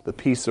Romana, the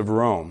peace of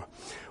Rome.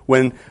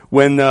 When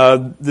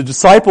the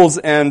disciples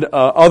and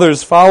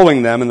others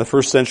following them in the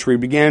first century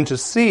began to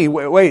see,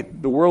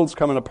 wait, the world's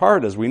coming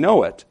apart as we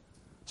know it,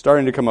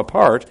 starting to come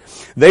apart,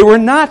 they were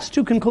not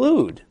to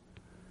conclude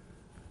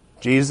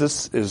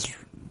Jesus is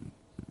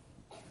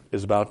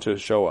about to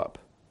show up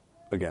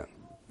again.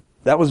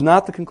 That was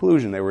not the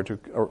conclusion they were to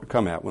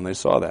come at when they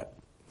saw that.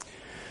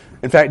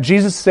 In fact,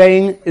 Jesus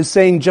is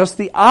saying just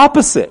the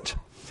opposite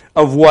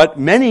of what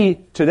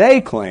many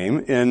today claim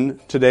in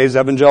today's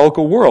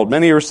evangelical world.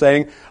 Many are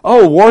saying,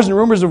 oh, wars and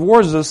rumors of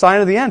wars is a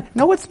sign of the end.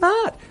 No, it's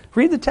not.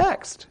 Read the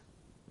text.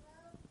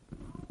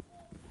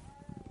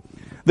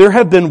 There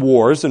have been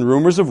wars and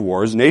rumors of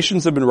wars.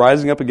 Nations have been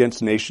rising up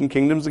against nation,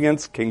 kingdoms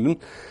against kingdom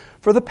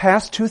for the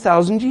past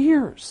 2,000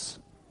 years.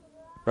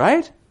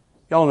 Right?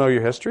 Y'all know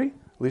your history,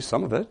 at least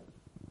some of it.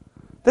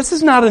 This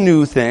is not a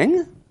new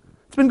thing.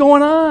 It's been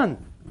going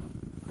on.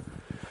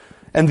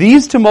 And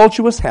these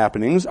tumultuous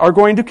happenings are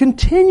going to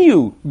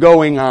continue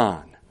going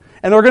on.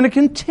 And are going to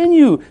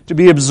continue to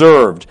be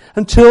observed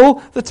until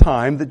the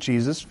time that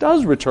Jesus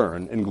does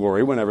return in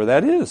glory, whenever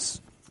that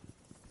is.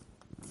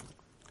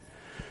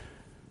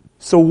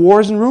 So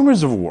wars and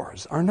rumors of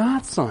wars are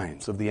not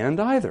signs of the end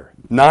either.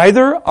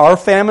 Neither are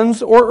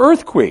famines or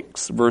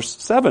earthquakes. Verse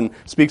 7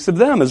 speaks of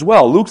them as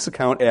well. Luke's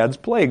account adds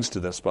plagues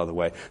to this, by the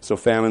way. So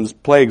famines,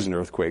 plagues, and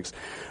earthquakes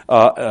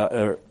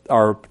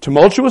are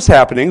tumultuous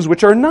happenings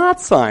which are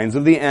not signs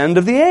of the end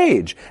of the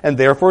age, and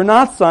therefore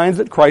not signs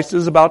that Christ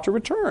is about to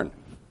return.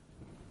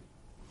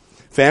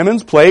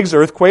 Famines, plagues,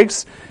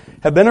 earthquakes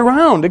have been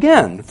around,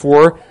 again,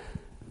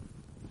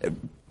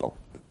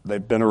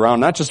 they've been around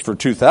not just for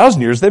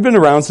 2,000 years, they've been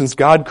around since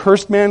God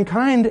cursed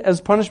mankind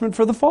as punishment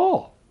for the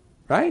fall.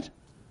 Right?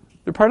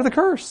 They're part of the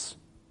curse.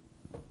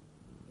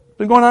 It's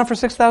been going on for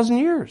 6,000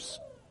 years.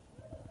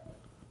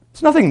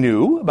 There's nothing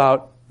new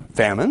about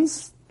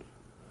famines,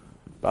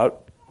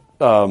 about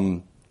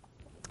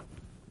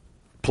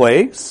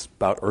plagues,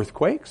 about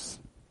earthquakes.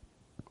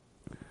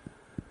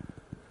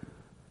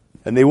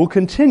 And they will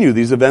continue,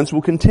 these events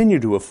will continue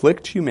to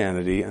afflict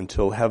humanity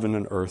until heaven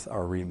and earth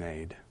are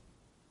remade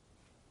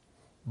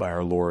by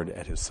our Lord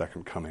at His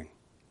second coming.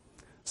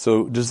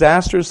 So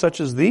disasters such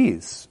as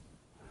these,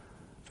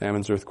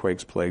 famines,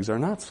 earthquakes, plagues, are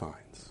not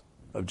signs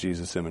of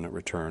Jesus' imminent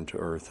return to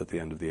earth at the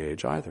end of the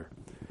age either.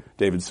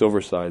 David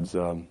Silverside's,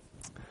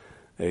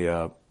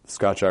 a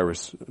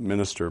Scotch-Irish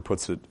minister,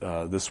 puts it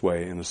this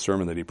way in a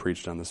sermon that he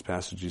preached on this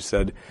passage. He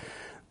said,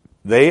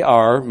 they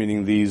are,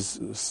 meaning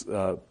these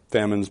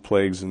famines,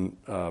 plagues, and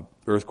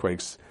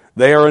earthquakes,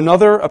 they are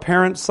another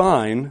apparent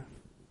sign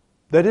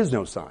that is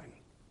no sign.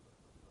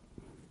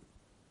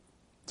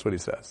 That's what he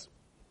says.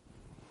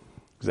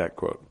 Exact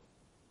quote.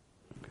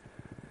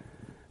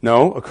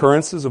 No,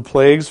 occurrences of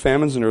plagues,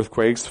 famines, and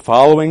earthquakes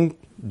following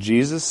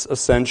Jesus'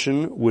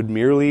 ascension would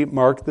merely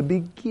mark the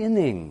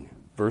beginning,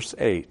 verse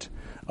 8,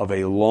 of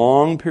a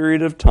long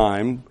period of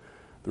time,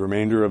 the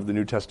remainder of the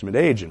New Testament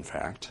age, in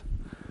fact,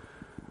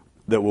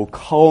 that will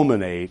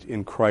culminate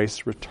in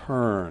Christ's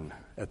return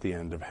at the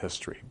end of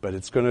history. But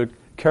it's going to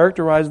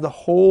characterize the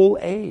whole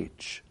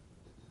age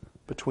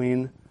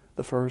between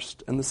the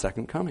first and the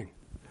second coming.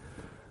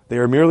 They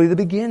are merely the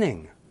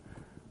beginning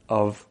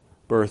of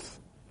birth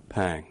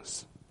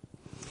pangs.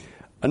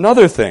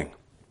 Another thing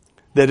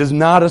that is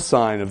not a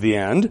sign of the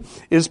end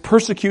is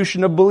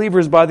persecution of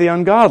believers by the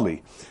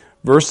ungodly.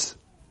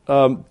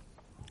 When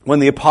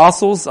the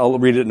apostles, I'll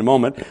read it in a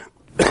moment,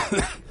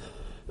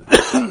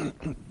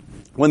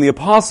 when the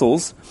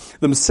apostles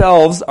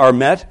themselves are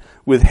met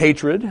with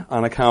hatred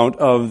on account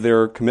of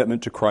their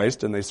commitment to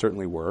Christ, and they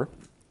certainly were,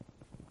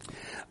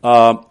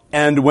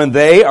 and when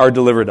they are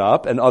delivered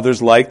up, and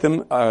others like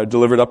them are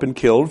delivered up and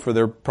killed for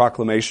their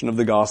proclamation of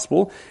the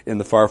gospel in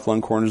the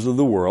far-flung corners of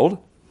the world,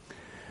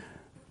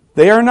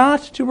 they are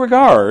not to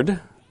regard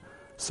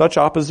such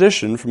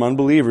opposition from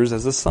unbelievers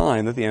as a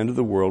sign that the end of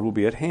the world will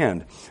be at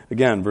hand.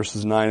 Again,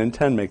 verses 9 and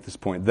 10 make this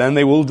point. Then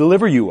they will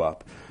deliver you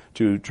up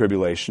to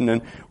tribulation,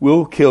 and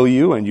will kill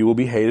you, and you will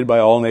be hated by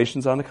all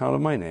nations on account of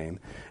my name.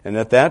 And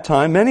at that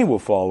time many will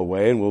fall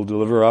away, and will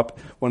deliver up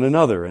one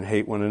another, and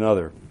hate one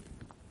another.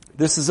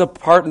 This is a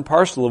part and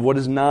parcel of what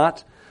is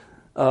not,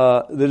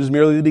 that is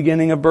merely the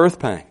beginning of birth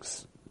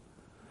pangs.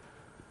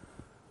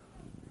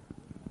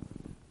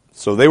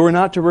 So they were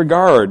not to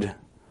regard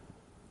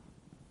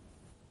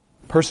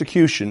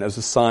persecution as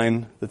a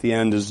sign that the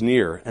end is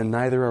near, and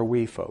neither are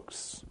we,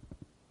 folks.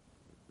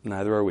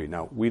 Neither are we.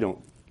 Now, we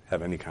don't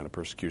have any kind of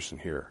persecution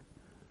here.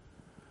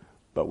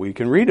 But we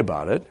can read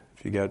about it.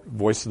 If you get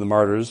Voice of the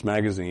Martyrs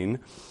magazine,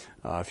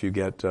 if you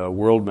get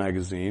World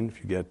magazine,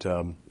 if you get,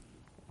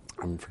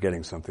 I'm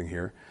forgetting something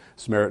here,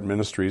 Samaritan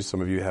Ministries,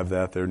 some of you have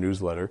that, their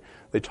newsletter.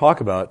 They talk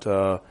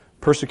about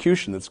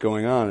persecution that's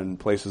going on in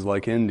places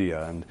like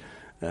India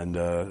and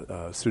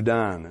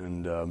Sudan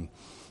and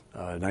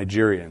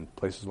Nigeria and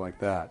places like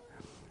that.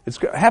 It's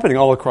happening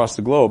all across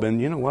the globe,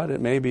 and you know what? It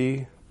may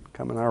be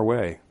coming our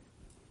way.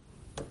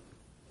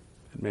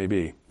 It may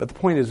be. But the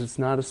point is, it's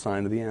not a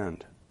sign of the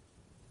end.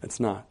 It's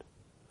not.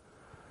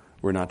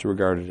 We're not to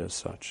regard it as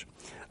such.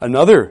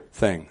 Another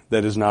thing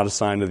that is not a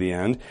sign of the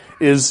end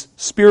is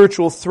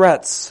spiritual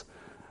threats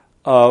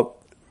to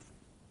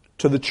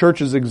the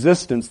church's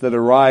existence that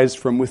arise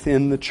from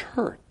within the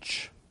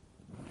church.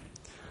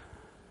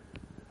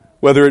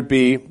 Whether it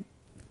be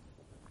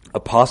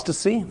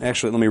apostasy.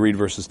 Actually, let me read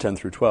verses 10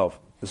 through 12.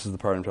 This is the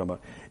part I'm talking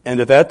about. And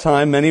at that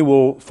time, many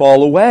will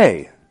fall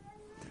away.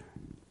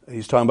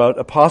 He's talking about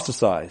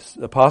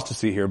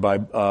apostasy here by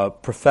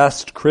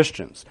professed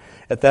Christians.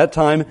 At that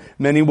time,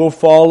 many will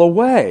fall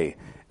away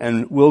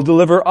and will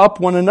deliver up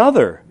one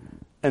another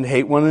and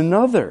hate one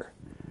another.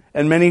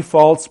 And many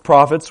false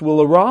prophets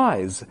will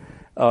arise,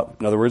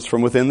 in other words,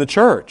 from within the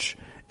church,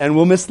 and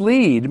will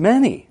mislead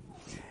many.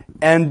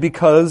 And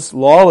because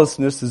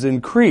lawlessness is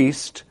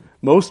increased,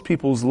 most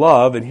people's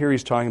love, and here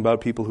he's talking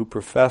about people who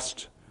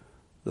professed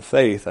the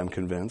faith, I'm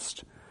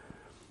convinced,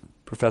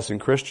 professing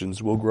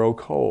Christians, will grow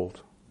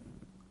cold.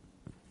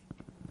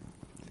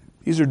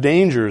 These are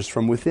dangers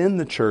from within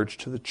the church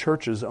to the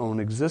church's own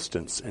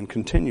existence and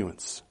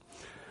continuance.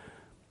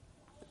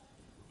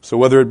 So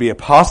whether it be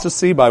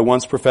apostasy by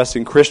once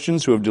professing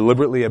Christians who have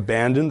deliberately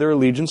abandoned their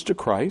allegiance to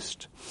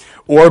Christ,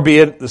 or be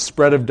it the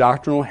spread of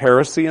doctrinal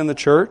heresy in the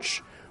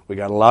church, we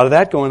got a lot of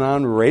that going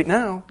on right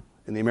now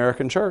in the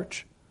American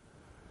church.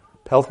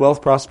 Health,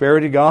 wealth,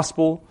 prosperity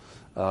gospel,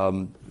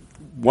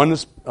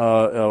 oneness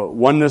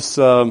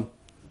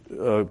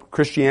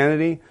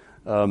Christianity,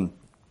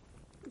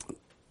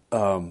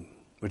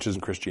 which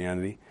isn't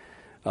Christianity,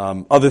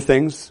 other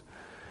things,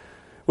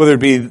 whether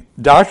it be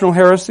doctrinal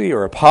heresy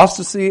or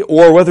apostasy,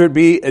 or whether it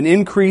be an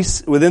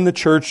increase within the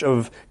church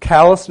of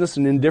callousness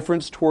and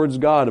indifference towards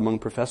God among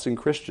professing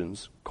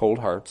Christians, cold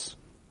hearts,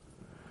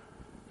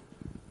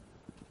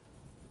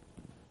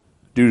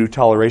 due to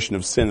toleration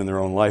of sin in their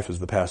own life, as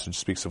the passage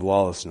speaks of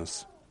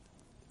lawlessness.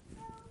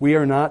 We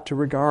are not to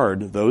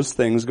regard those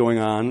things going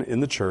on in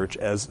the church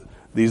as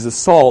these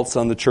assaults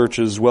on the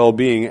church's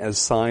well-being as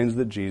signs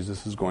that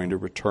Jesus is going to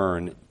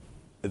return,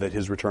 that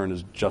his return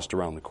is just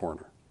around the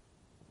corner.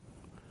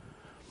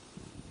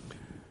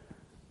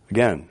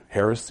 Again,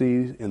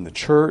 heresy in the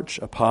church,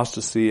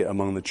 apostasy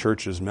among the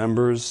church's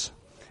members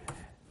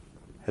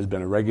has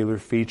been a regular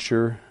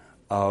feature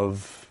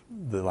of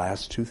the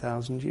last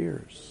 2,000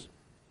 years.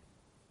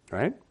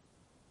 Right?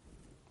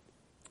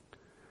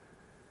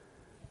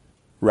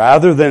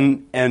 Rather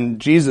than,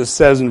 and Jesus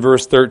says in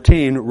verse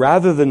 13,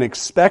 rather than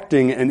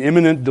expecting an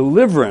imminent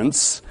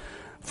deliverance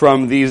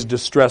from these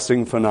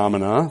distressing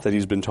phenomena that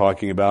he's been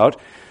talking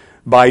about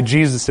by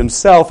Jesus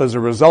himself as a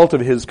result of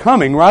his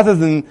coming, rather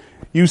than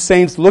you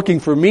saints looking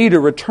for me to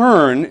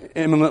return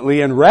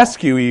imminently and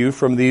rescue you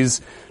from these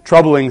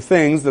troubling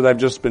things that I've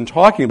just been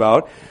talking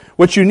about,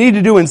 what you need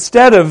to do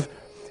instead of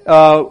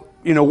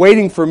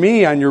waiting for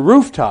me on your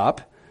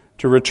rooftop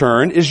to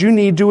return is you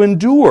need to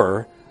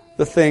endure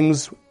the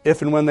things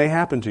if and when they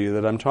happen to you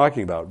that I'm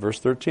talking about. Verse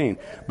 13.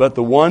 But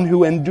the one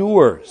who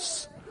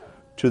endures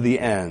to the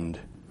end,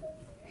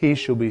 he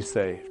shall be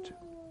saved.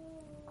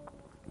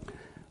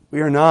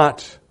 We are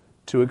not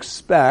to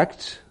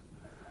expect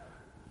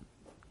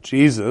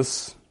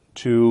Jesus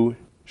to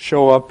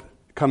show up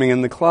coming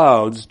in the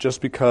clouds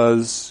just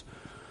because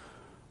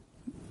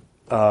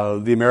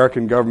the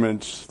American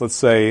government, let's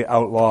say,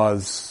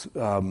 outlaws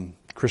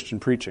Christian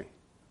preaching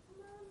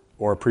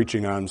or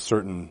preaching on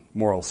certain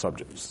moral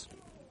subjects,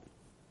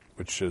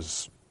 which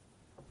has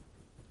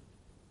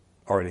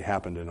already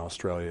happened in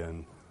Australia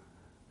and,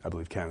 I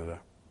believe, Canada.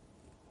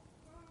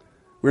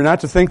 We're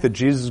not to think that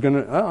Jesus is going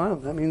to,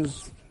 that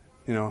means,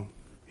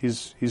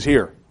 he's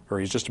here, or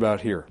he's just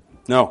about here.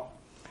 No,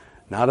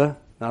 not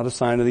a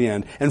sign of the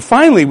end. And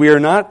finally, we are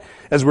not,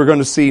 as we're going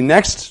to see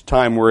next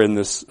time we're in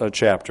this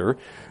chapter,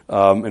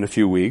 in a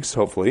few weeks,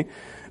 hopefully,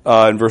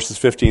 in verses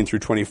 15 through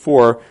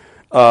 24,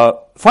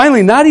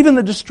 finally, not even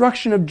the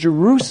destruction of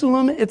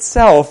Jerusalem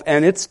itself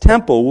and its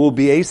temple will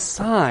be a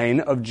sign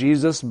of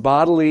Jesus'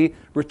 bodily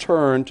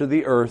return to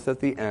the earth at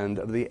the end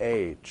of the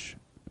age.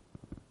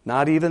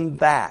 Not even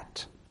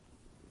that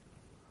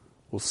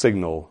will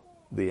signal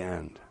the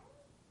end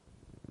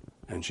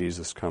and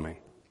Jesus coming.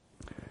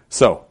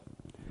 So,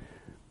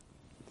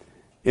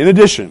 in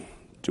addition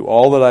to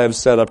all that I have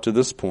said up to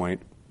this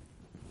point,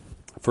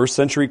 first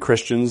century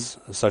Christians,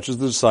 such as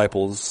the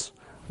disciples,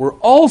 were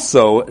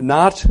also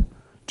not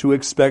to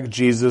expect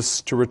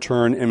Jesus to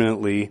return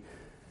imminently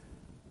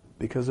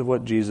because of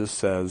what Jesus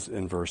says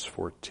in verse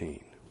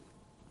 14.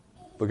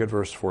 Look at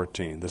verse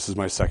 14. This is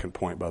my second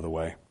point, by the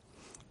way,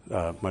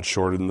 much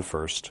shorter than the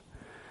first.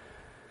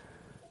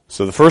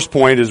 So the first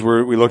point is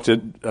where we looked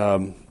at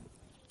the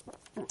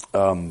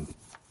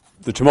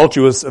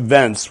tumultuous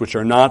events which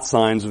are not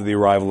signs of the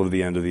arrival of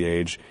the end of the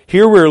age.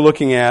 Here we're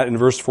looking at, in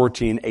verse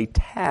 14, a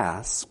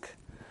task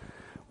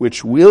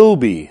which will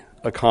be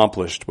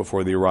accomplished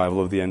before the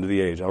arrival of the end of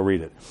the age. I'll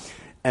read it.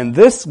 And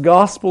this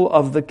gospel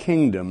of the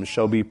kingdom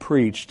shall be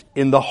preached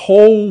in the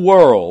whole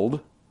world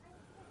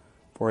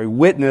for a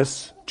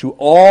witness to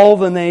all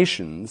the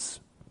nations,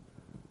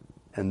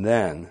 and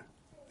then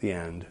the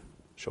end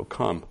shall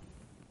come.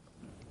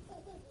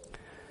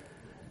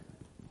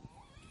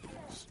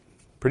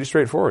 Pretty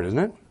straightforward, isn't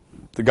it?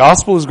 The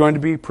gospel is going to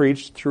be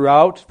preached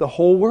throughout the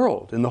whole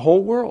world, in the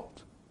whole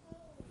world.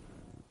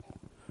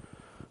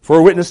 For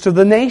a witness to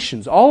the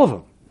nations, all of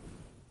them.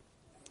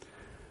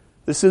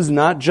 This is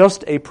not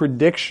just a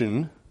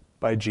prediction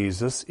by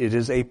Jesus, it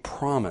is a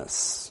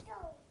promise.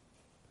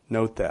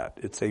 Note that.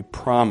 It's a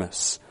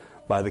promise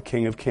by the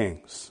King of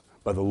Kings,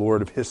 by the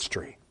Lord of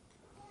history,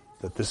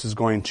 that this is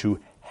going to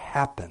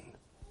happen.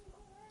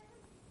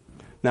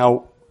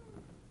 Now,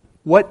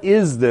 what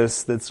is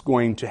this that's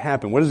going to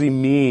happen? What does he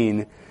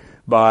mean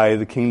by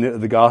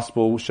the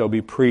gospel shall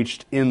be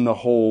preached in the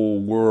whole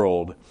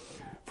world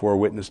for a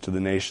witness to the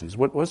nations?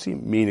 What does he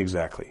mean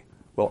exactly?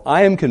 Well,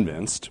 I am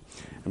convinced,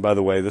 and by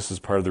the way, this is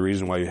part of the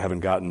reason why you haven't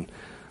gotten,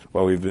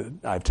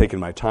 I've taken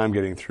my time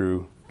getting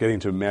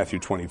to Matthew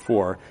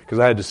 24, because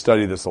I had to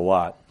study this a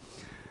lot.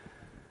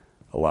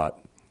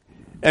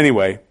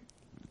 Anyway,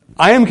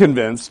 I am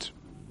convinced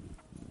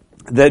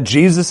that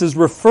Jesus is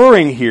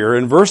referring here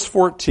in verse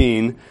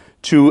 14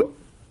 to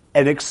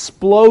an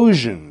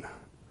explosion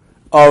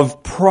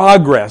of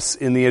progress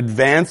in the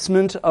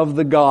advancement of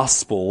the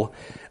gospel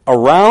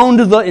around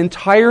the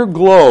entire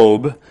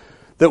globe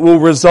that will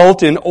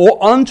result in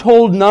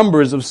untold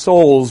numbers of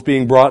souls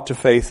being brought to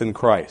faith in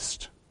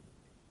Christ.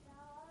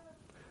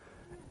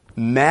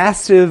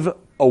 Massive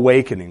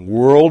awakening,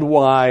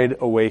 worldwide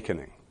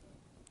awakening,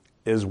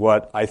 is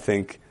what I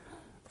think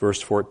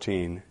verse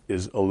 14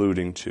 is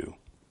alluding to.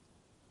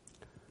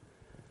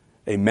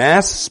 A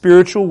mass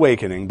spiritual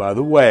awakening, by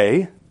the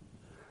way,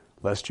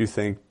 lest you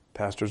think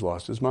pastor's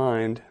lost his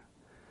mind,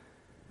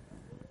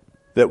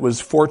 that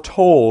was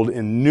foretold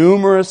in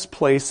numerous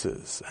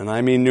places, and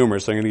I mean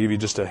numerous, I'm going to give you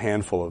just a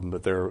handful of them,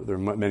 but there are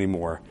many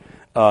more,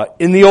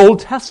 in the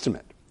Old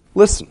Testament.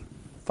 Listen,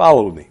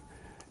 follow me.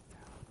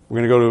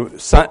 We're going to go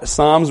to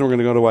Psalms and we're going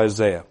to go to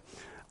Isaiah.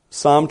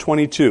 Psalm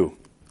 22,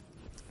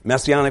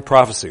 Messianic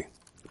prophecy.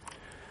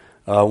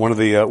 One of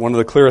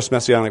the clearest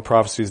messianic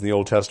prophecies in the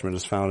Old Testament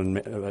is found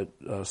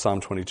in Psalm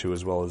 22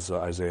 as well as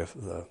Isaiah.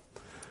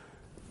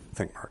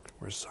 Think, Mark.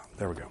 Where's Psalm?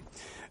 There we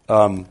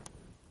go.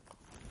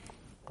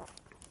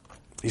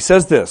 He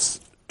says this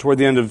toward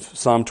the end of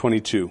Psalm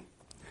 22,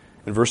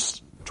 in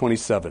verse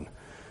 27.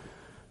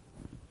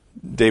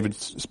 David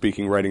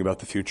speaking, writing about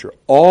the future.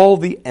 All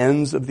the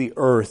ends of the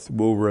earth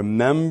will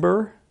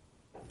remember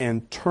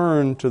and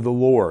turn to the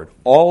Lord.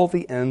 All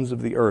the ends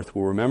of the earth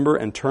will remember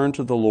and turn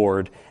to the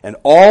Lord, and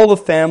all the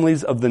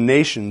families of the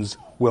nations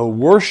will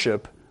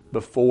worship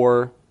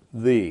before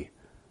thee.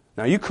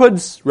 Now you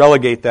could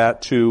relegate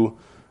that to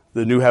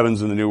the new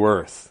heavens and the new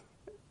earth.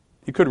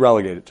 You could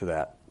relegate it to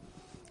that.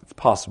 It's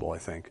possible, I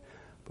think.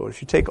 But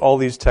if you take all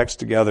these texts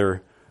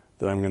together,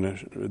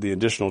 the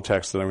additional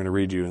text that I'm going to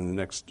read you in the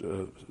next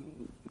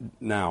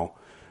now,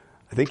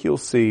 I think you'll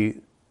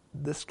see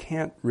this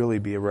can't really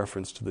be a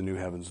reference to the new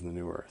heavens and the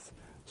new earth.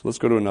 So let's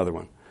go to another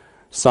one.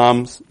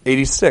 Psalms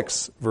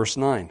 86, verse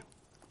 9.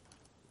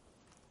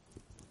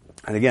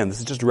 And again, this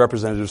is just a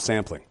representative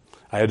sampling.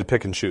 I had to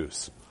pick and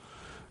choose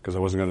because I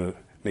wasn't going to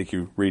make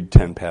you read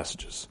 10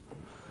 passages.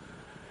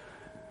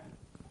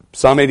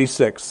 Psalm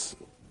 86,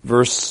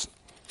 verse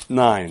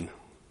 9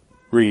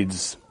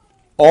 reads,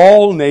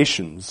 All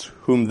nations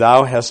whom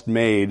thou hast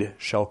made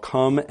shall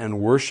come and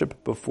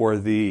worship before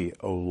thee,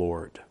 O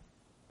Lord,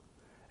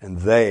 and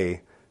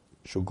they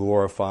shall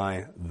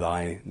glorify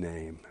thy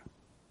name.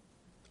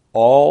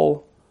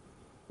 All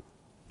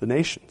the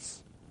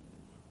nations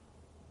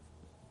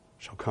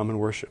shall come and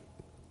worship.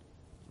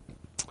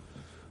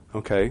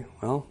 Okay,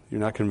 well,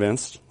 you're not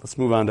convinced. Let's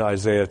move on to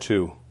Isaiah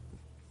 2.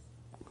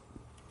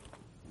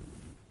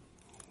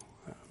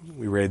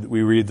 We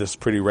read this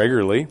pretty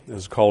regularly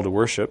as a call to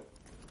worship.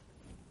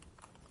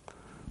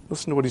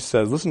 Listen to what he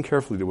says. Listen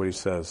carefully to what he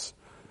says,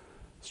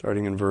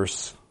 starting in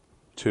verse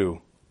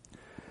 2.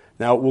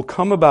 Now it will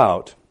come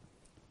about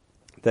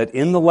that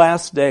in the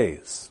last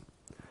days,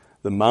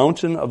 the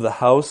mountain of the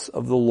house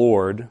of the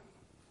Lord,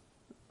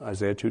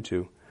 Isaiah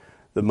 2:2,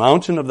 the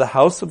mountain of the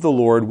house of the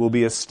Lord will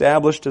be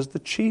established as the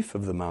chief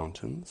of the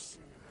mountains,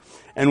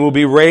 and will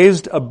be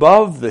raised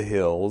above the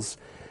hills,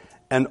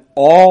 and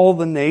all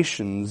the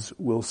nations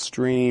will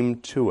stream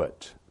to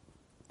it.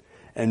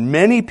 And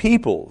many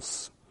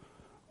peoples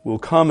will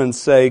come and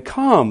say,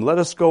 Come, let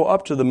us go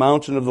up to the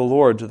mountain of the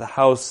Lord, to the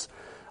house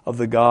of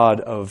the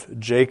God of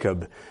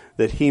Jacob,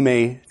 that he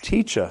may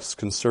teach us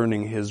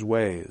concerning his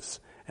ways,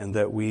 and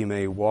that we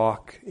may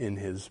walk in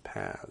his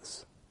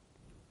paths.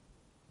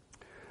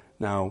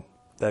 Now,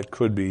 that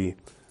could be,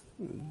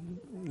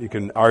 you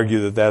can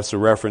argue that that's a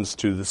reference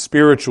to the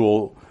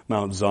spiritual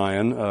Mount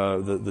Zion,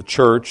 the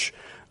church,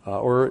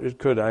 or it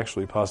could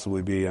actually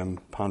possibly be, I'm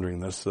pondering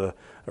this, a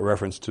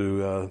reference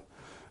to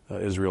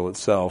Israel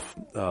itself.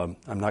 I'm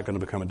not going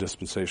to become a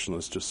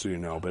dispensationalist, just so you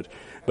know, but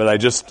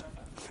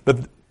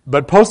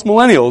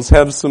post-millennials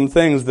have some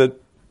things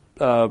that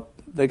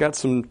they got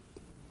some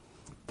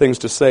things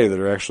to say that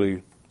are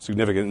actually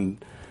significant,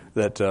 and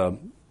that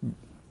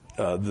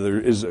there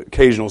is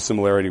occasional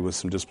similarity with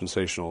some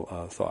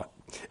dispensational thought.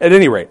 At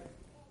any rate,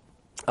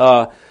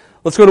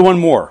 let's go to one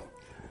more.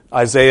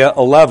 Isaiah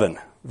 11,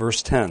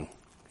 verse 10.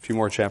 A few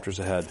more chapters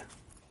ahead.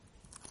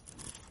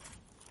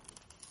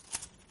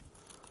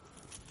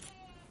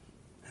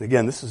 And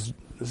again, this is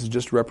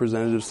just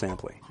representative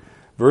sampling.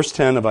 Verse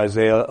 10 of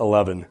Isaiah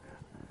 11.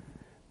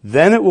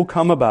 Then it will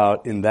come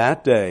about in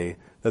that day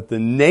that the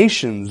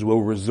nations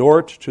will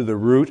resort to the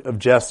root of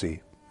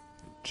Jesse,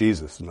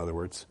 Jesus in other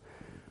words,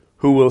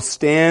 who will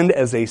stand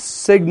as a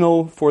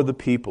signal for the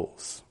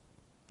peoples,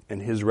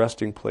 and his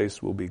resting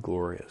place will be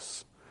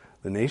glorious.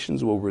 The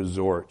nations will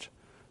resort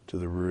to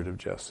the root of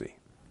Jesse.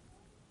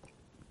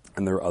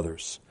 And there are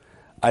others.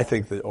 I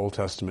think the Old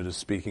Testament is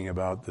speaking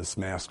about this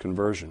mass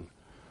conversion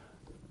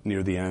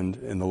near the end,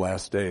 in the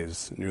last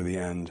days, near the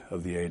end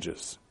of the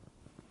ages.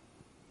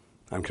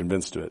 I'm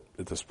convinced of it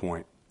at this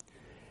point.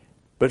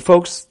 But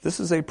folks, this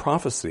is a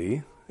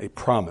prophecy, a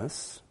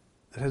promise,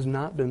 that has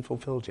not been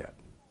fulfilled yet.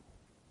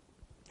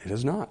 It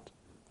has not.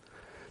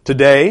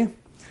 Today,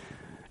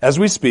 as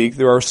we speak,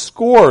 there are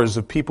scores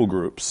of people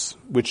groups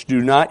which do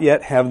not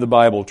yet have the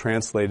Bible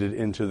translated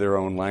into their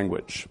own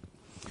language.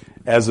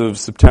 As of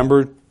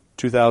September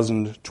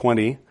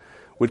 2020,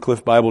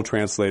 Wycliffe Bible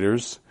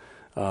Translators,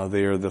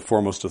 they are the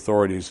foremost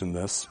authorities in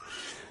this,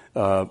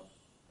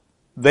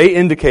 they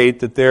indicate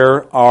that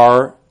there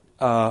are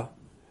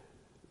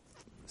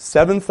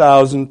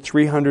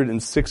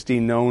 7,360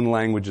 known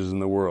languages in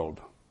the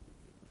world.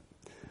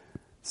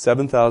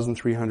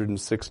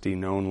 7,360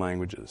 known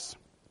languages.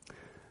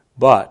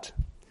 But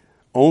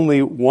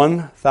only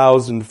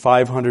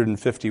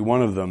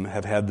 1,551 of them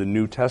have had the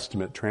New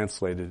Testament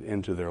translated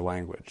into their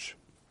language.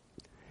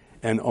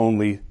 And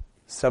only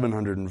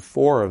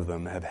 704 of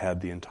them have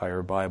had the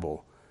entire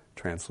Bible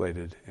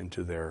translated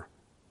into their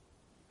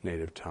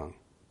native tongue.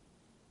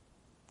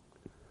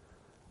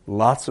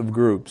 Lots of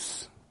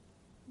groups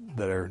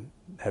that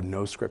have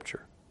no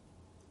scripture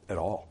at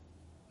all,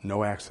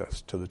 no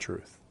access to the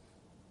truth.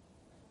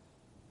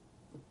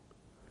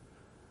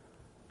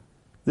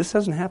 This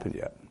hasn't happened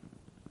yet.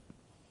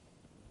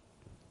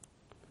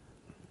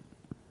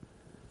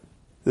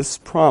 This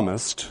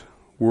promised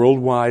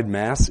worldwide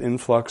mass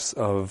influx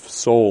of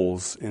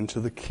souls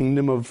into the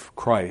kingdom of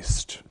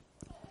Christ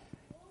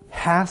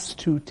has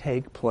to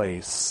take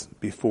place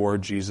before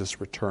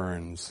Jesus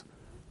returns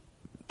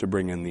to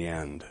bring in the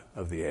end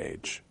of the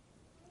age.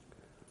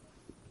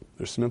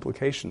 There's some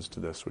implications to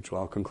this, which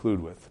I'll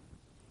conclude with.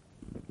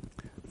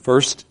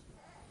 First,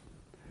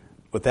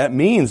 what that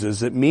means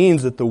is it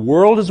means that the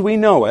world as we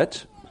know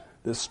it,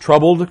 this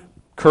troubled,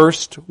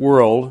 cursed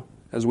world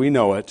as we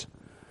know it,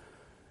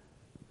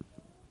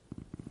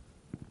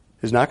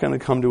 is not going to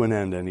come to an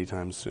end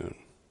anytime soon.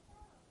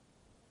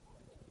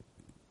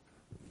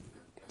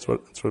 That's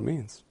what it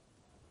means.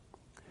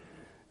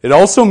 It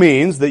also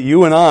means that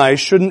you and I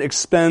shouldn't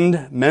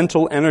expend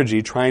mental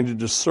energy trying to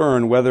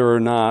discern whether or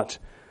not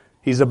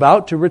he's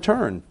about to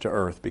return to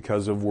earth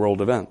because of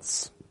world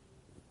events.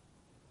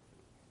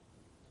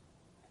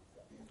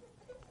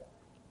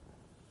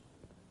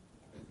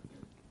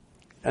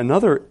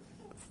 Another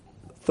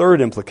third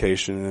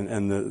implication,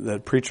 and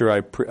that preacher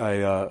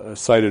I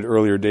cited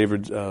earlier,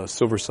 David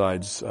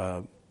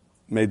Silversides,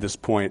 made this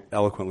point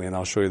eloquently, and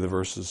I'll show you the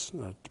verses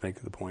to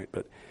make the point.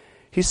 But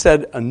he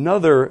said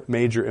another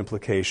major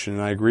implication,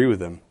 and I agree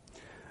with him,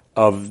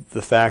 of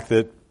the fact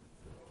that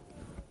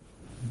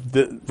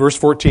verse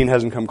 14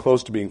 hasn't come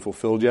close to being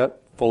fulfilled yet,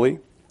 fully.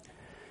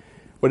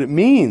 What it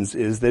means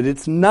is that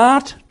it's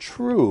not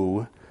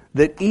true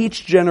that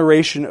each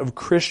generation of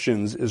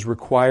Christians is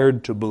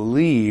required to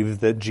believe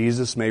that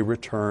Jesus may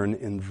return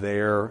in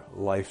their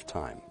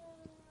lifetime.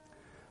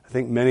 I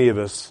think many of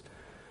us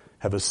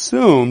have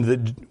assumed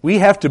that we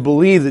have to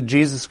believe that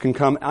Jesus can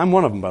come. I'm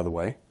one of them, by the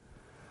way.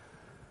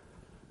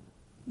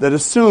 That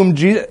assumed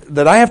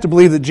that I have to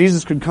believe that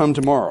Jesus could come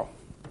tomorrow.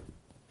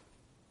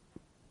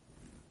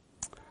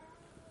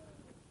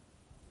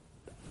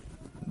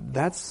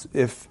 That's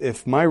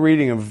if my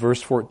reading of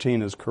verse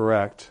 14 is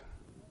correct,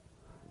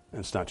 and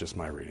it's not just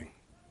my reading,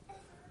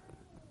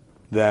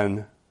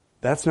 then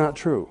that's not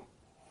true.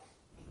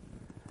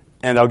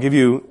 And I'll give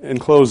you, in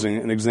closing,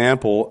 an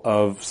example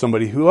of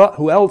somebody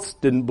who else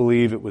didn't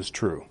believe it was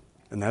true,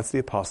 and that's the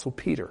Apostle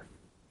Peter.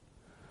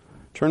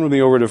 Turn with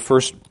me over to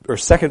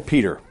 2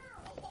 Peter.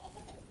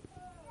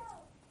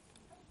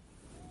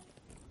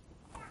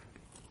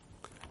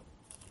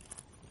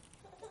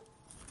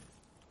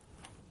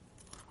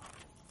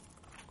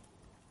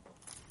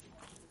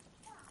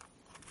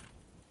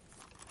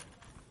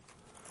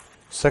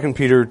 Second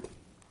Peter,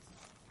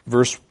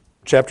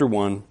 chapter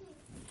 1,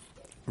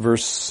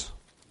 verses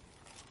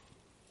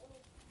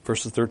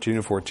 13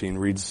 and 14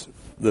 reads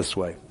this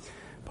way.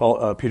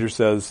 Peter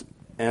says,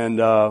 so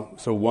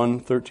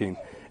 1:13,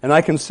 and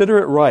I consider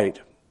it right,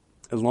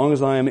 as long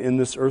as I am in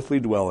this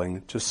earthly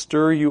dwelling, to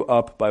stir you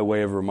up by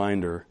way of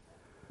reminder,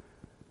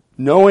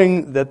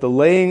 knowing that the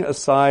laying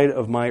aside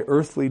of my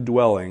earthly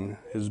dwelling,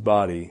 his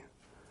body,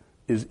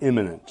 is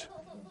imminent,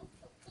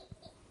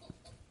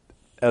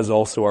 as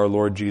also our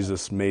Lord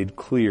Jesus made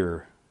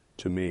clear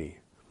to me.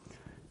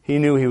 He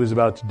knew he was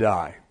about to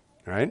die,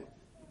 right?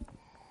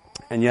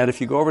 And yet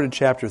if you go over to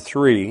chapter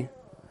 3,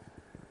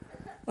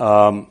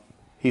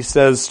 he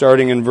says,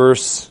 starting in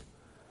verse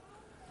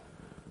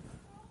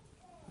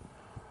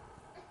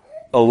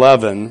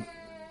 11,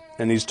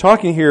 and he's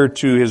talking here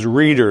to his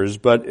readers,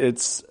 but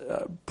it's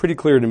pretty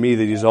clear to me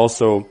that he's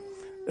also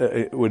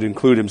would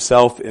include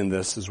himself in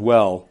this as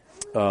well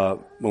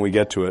when we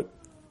get to it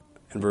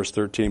in verse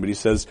 13. But he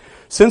says,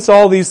 since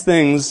all these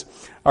things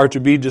are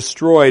to be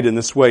destroyed in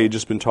this way, he's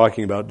just been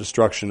talking about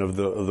destruction of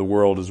the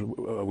world as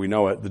we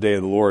know it, the day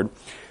of the Lord.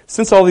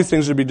 Since all these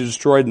things are to be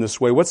destroyed in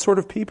this way, what sort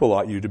of people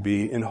ought you to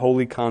be in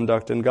holy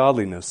conduct and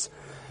godliness?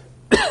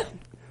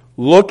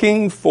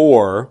 Looking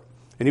for,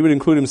 and he would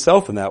include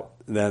himself in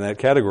that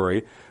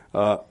category,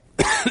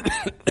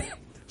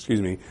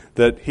 excuse me,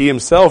 that he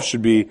himself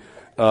should be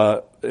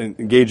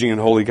engaging in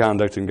holy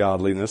conduct and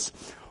godliness,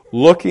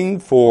 looking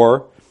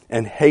for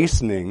and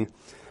hastening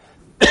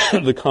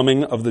the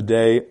coming of the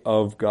day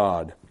of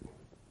God,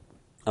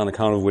 on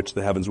account of which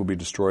the heavens will be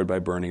destroyed by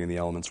burning and the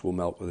elements will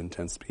melt with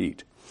intense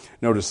heat.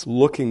 Notice,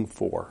 looking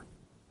for,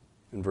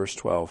 in verse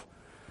 12.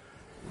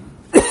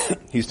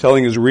 He's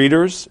telling his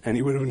readers, and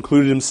he would have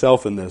included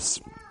himself in this,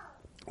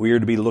 we are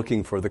to be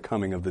looking for the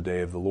coming of the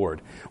day of the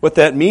Lord. What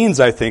that means,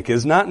 I think,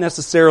 is not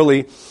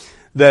necessarily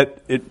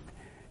that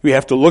we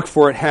have to look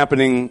for it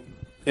happening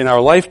in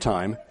our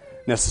lifetime,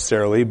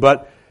 necessarily,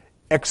 but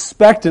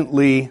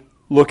expectantly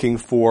looking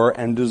for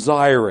and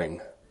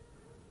desiring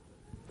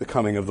the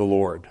coming of the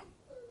Lord.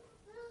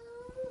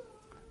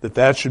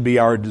 That should be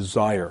our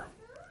desire.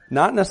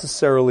 Not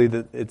necessarily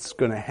that it's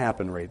going to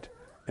happen right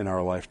in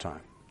our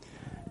lifetime.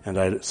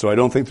 And so I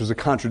don't think there's a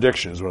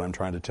contradiction, is what I'm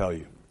trying to tell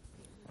you,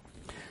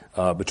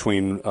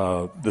 between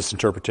this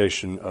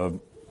interpretation of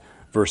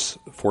verse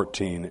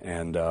 14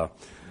 and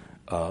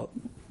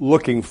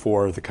looking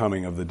for the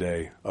coming of the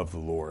day of the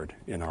Lord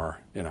in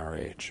our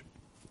age.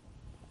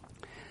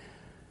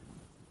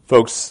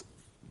 Folks,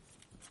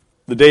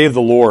 the day of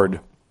the Lord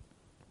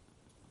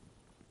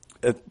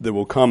that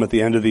will come at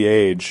the end of the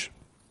age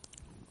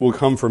will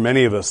come for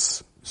many of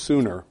us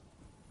sooner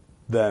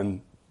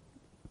than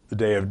the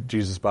day of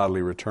Jesus'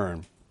 bodily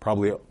return.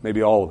 Probably,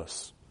 maybe all of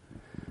us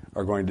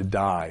are going to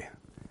die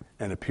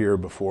and appear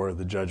before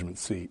the judgment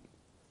seat.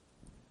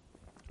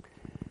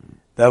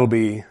 That'll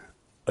be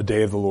a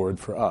day of the Lord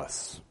for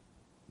us.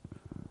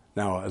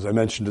 Now, as I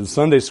mentioned in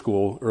Sunday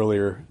school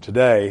earlier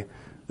today,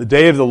 the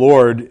day of the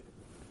Lord,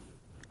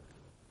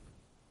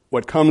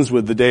 what comes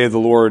with the day of the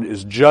Lord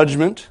is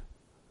judgment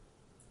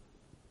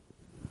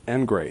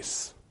and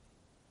grace.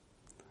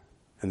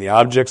 And the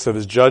objects of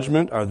his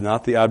judgment are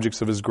not the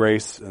objects of his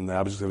grace, and the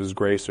objects of his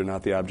grace are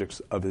not the objects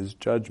of his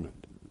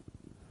judgment.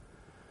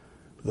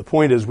 The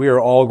point is, we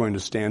are all going to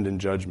stand in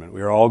judgment.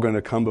 We are all going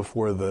to come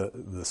before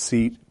the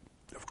seat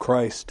of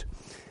Christ.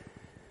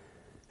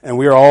 And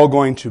we are all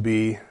going to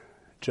be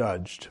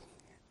judged.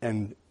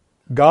 And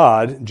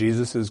God,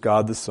 Jesus is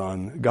God the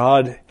Son,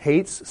 God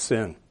hates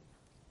sin.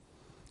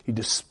 He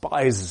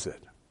despises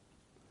it.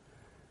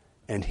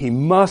 And he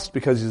must,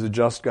 because he's a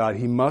just God,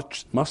 he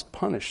must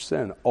punish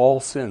sin.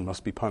 All sin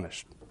must be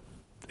punished.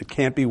 It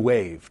can't be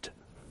waived.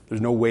 There's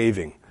no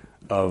waiving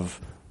of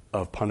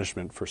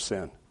punishment for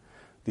sin.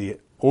 The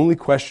only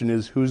question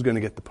is, who's going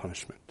to get the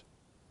punishment?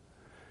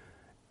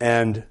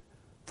 And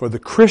for the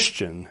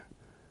Christian,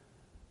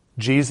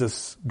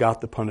 Jesus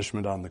got the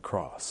punishment on the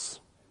cross.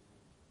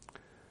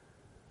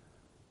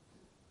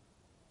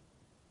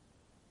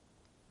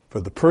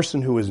 For the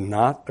person who is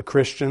not a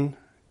Christian,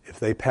 if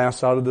they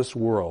pass out of this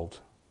world,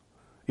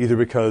 either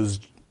because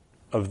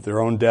of their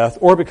own death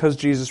or because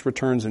Jesus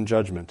returns in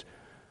judgment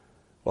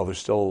while they're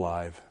still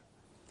alive,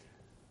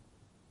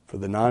 for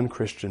the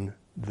non-Christian,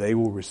 they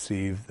will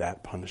receive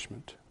that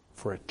punishment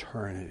for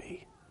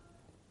eternity.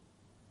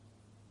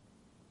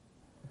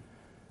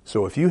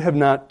 So if you have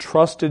not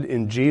trusted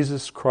in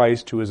Jesus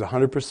Christ, who is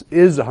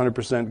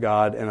 100%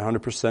 God and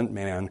 100%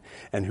 man,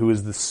 and who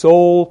is the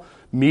sole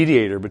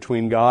mediator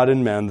between God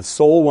and men, the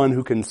sole one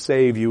who can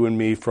save you and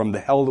me from the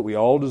hell that we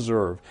all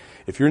deserve,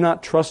 if you're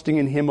not trusting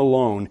in him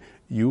alone,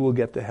 you will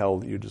get the hell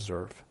that you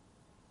deserve.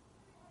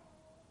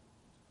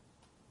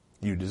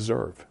 You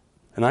deserve.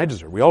 And I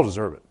deserve. We all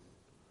deserve it.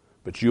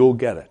 But you'll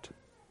get it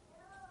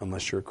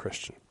unless you're a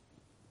Christian.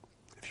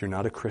 If you're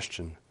not a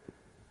Christian,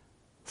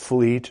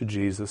 flee to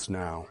Jesus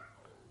now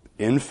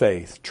in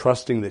faith,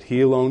 trusting that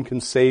he alone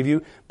can save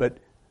you, but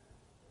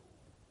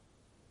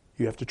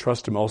you have to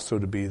trust him also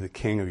to be the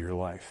king of your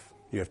life.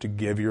 You have to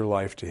give your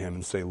life to him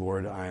and say,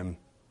 Lord, I am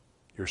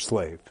your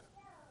slave.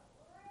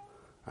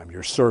 I'm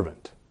your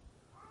servant.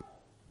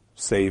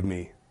 Save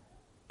me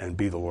and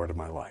be the Lord of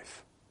my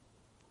life.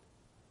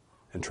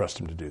 And trust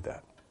him to do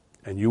that.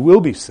 And you will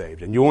be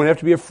saved. And you won't have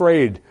to be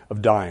afraid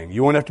of dying.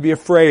 You won't have to be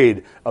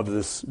afraid of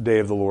this day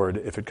of the Lord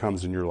if it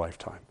comes in your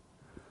lifetime.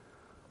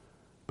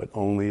 But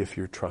only if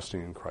you're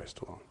trusting in Christ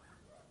alone.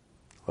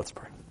 Let's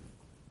pray.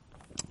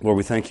 Lord,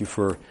 we thank you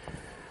for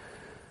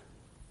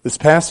this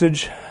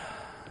passage.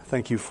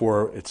 Thank you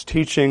for its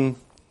teaching.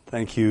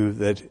 Thank you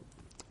that,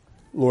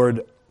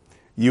 Lord,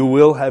 you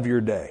will have your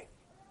day.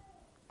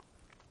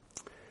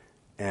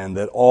 And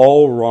that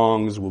all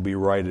wrongs will be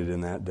righted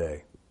in that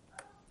day.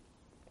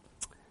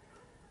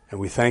 And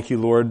we thank you,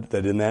 Lord,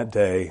 that in that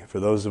day, for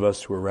those of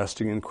us who are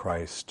resting in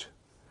Christ,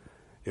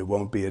 it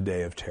won't be a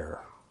day of terror.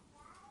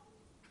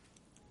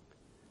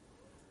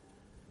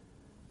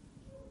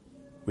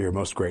 We are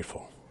most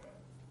grateful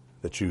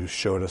that you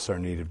showed us our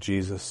need of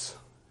Jesus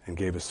and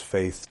gave us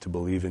faith to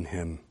believe in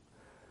him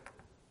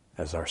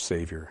as our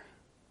Savior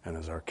and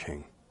as our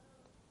King.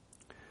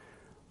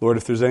 Lord,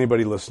 if there's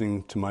anybody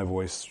listening to my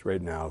voice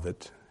right now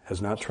that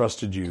has not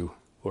trusted you,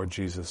 Lord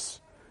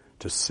Jesus,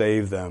 to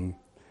save them,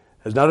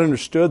 has not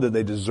understood that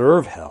they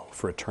deserve hell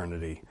for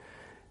eternity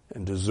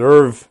and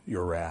deserve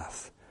your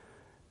wrath,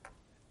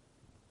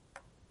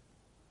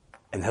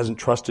 and hasn't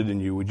trusted in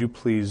you, would you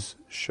please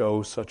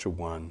show such a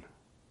one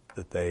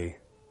that they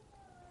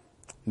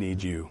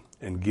need you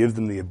and give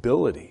them the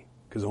ability,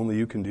 because only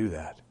you can do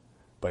that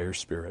by your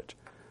Spirit,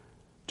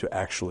 to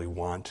actually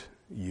want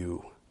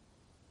you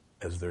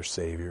as their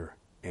Savior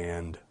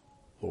and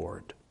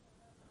Lord.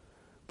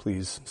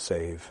 Please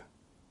save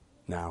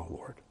now,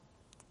 Lord,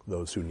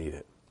 those who need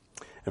it.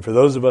 And for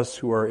those of us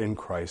who are in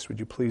Christ, would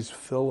you please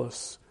fill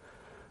us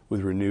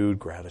with renewed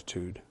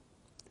gratitude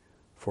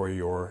for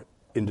your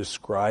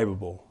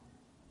indescribable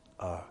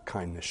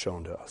kindness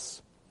shown to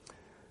us,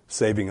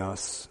 saving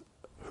us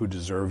who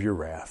deserve your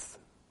wrath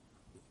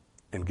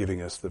and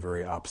giving us the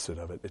very opposite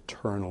of it,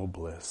 eternal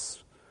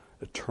bliss,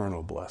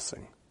 eternal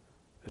blessing,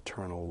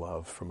 eternal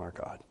love from our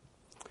God.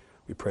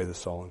 We pray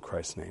this all in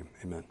Christ's name.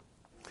 Amen.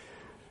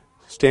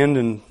 Stand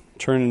and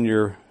turn in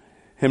your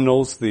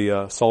hymnals,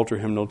 the Psalter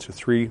hymnal, to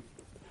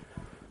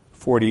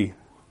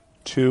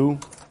 342,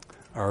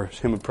 our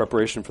hymn of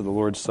preparation for the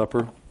Lord's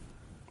Supper.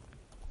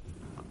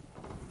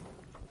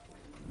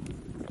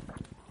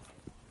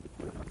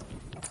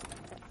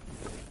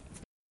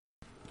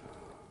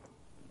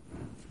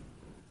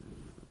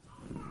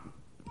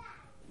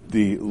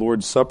 The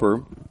Lord's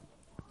Supper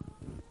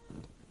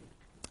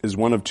is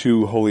one of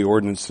two holy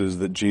ordinances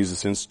that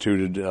Jesus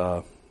instituted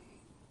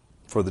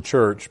for the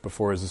church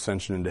before his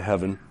ascension into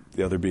heaven,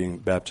 the other being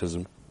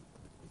baptism.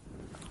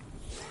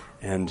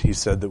 And he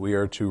said that we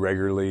are to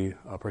regularly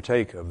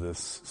partake of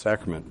this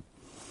sacrament.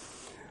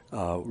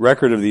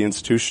 Record of the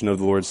institution of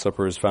the Lord's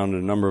Supper is found in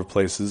a number of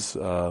places,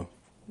 4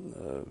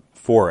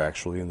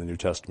 actually in the New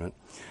Testament,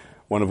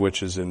 one of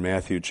which is in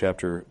Matthew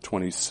chapter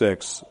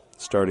 26,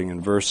 starting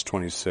in verse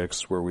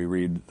 26, where we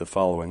read the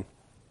following.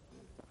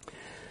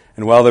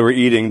 And while they were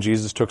eating,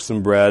 Jesus took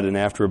some bread, and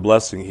after a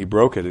blessing, he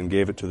broke it and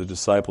gave it to the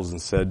disciples and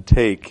said,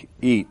 "Take,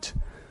 eat,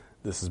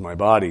 this is my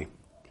body."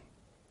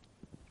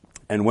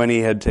 And when he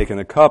had taken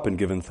a cup and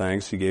given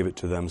thanks, he gave it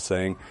to them,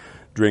 saying,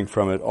 "Drink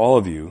from it, all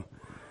of you,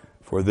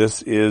 for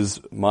this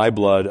is my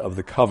blood of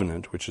the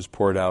covenant, which is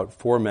poured out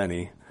for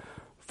many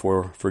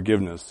for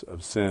forgiveness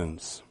of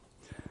sins.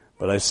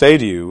 But I say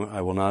to you,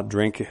 I will not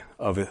drink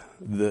of this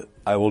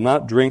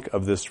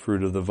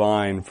fruit of the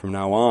vine from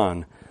now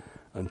on,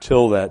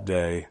 until that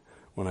day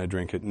when I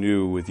drink it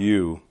new with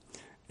you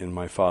in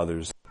my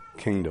Father's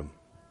kingdom."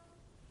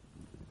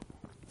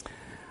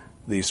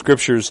 The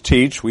Scriptures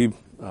teach, we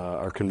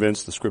are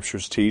convinced the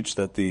Scriptures teach,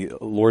 that the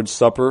Lord's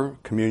Supper,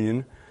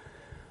 communion,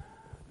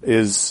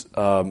 is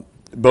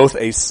both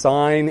a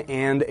sign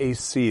and a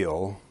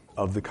seal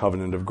of the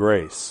covenant of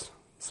grace.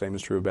 Same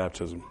is true of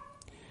baptism.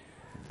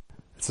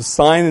 It's a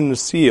sign and a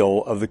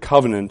seal of the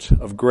covenant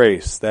of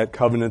grace, that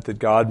covenant that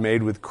God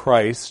made with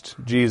Christ,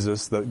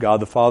 Jesus, that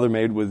God the Father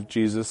made with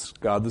Jesus,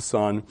 God the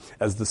Son,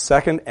 as the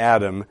second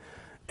Adam,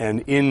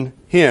 and in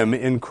him,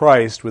 in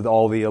Christ, with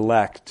all the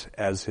elect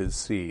as his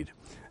seed,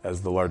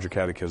 as the larger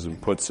catechism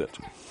puts it.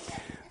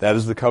 That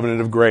is the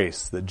covenant of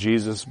grace that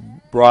Jesus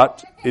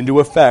brought into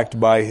effect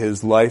by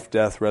his life,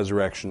 death,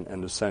 resurrection,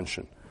 and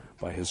ascension,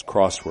 by his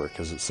cross work,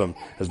 as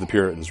the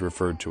Puritans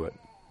referred to it.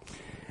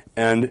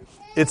 And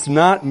it's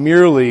not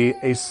merely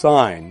a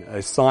sign.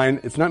 It's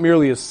not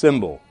merely a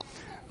symbol.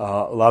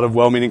 A lot of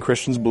well-meaning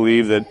Christians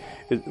believe that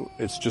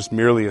it's just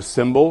merely a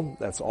symbol.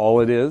 That's all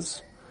it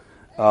is.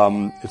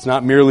 It's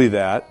not merely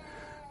that,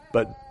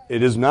 but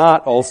it is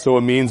not also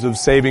a means of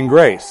saving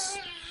grace.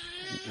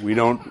 We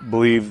don't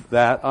believe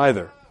that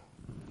either.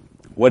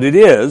 What it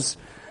is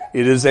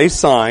a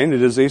sign,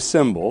 it is a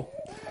symbol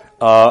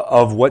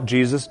of what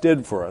Jesus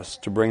did for us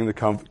to bring the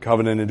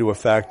covenant into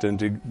effect and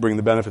to bring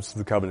the benefits of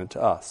the covenant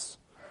to us.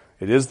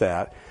 It is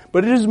that.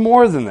 But it is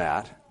more than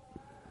that.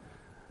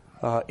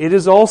 It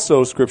is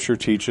also, Scripture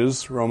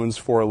teaches, Romans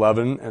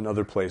 4:11 and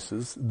other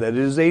places, that it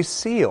is a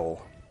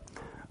seal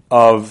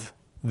of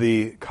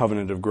the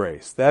covenant of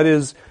grace. That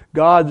is,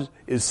 God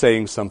is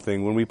saying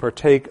something when we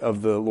partake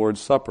of the Lord's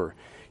Supper.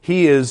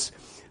 He is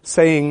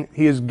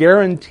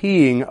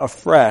guaranteeing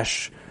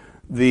afresh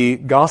the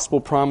gospel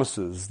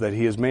promises that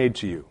he has made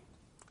to you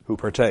who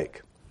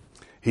partake.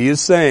 He is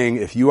saying,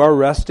 if you are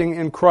resting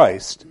in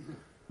Christ,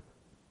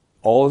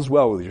 all is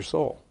well with your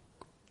soul.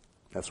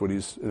 That's what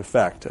he's, in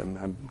effect,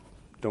 I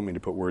don't mean to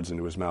put words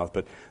into his mouth,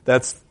 but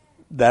that's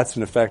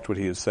in effect what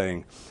he is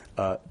saying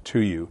to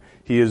you.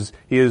 He is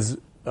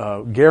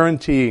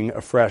guaranteeing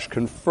afresh,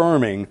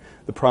 confirming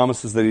the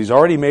promises that he's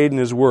already made in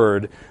his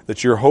word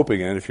that you're hoping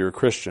in if you're a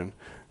Christian,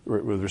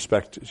 with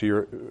respect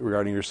to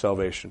regarding your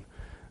salvation.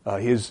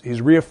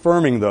 He's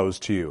reaffirming those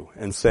to you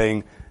and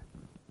saying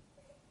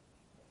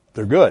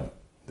they're good.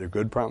 They're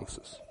good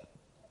promises.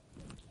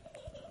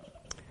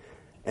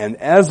 And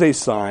as a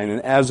sign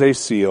and as a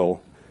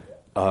seal,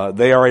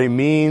 they are a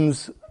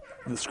means.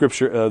 The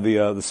Scripture,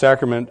 the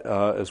sacrament,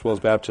 as well as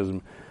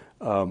baptism,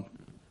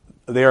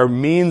 they are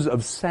means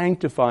of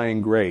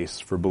sanctifying grace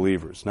for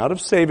believers, not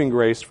of saving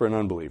grace for an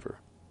unbeliever.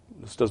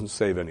 This doesn't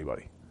save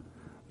anybody.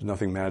 There's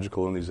nothing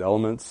magical in these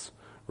elements.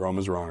 Rome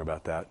is wrong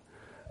about that,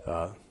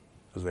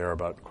 as they are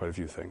about quite a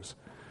few things.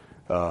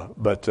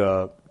 But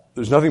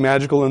there's nothing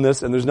magical in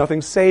this, and there's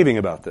nothing saving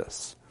about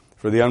this.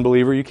 For the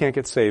unbeliever, you can't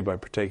get saved by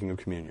partaking of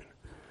communion.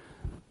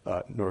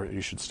 Nor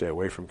you should stay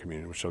away from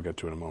communion, which I'll get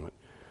to in a moment.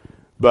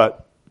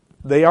 But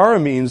they are a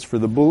means for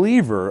the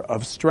believer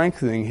of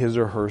strengthening his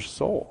or her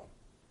soul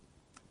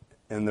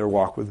in their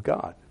walk with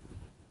God.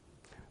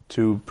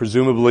 To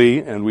presumably,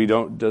 and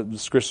the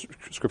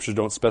scriptures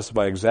don't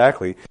specify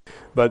exactly,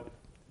 but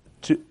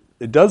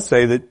it does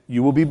say that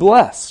you will be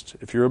blessed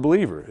if you're a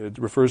believer. It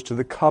refers to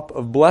the cup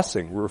of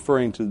blessing. We're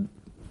referring to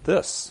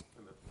this.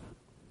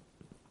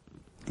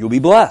 You'll be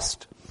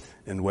blessed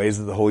in ways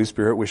that the Holy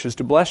Spirit wishes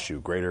to bless you.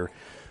 Greater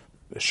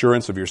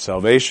assurance of your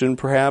salvation,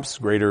 perhaps.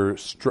 Greater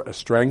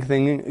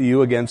strengthening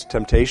you against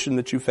temptation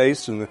that you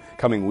face in the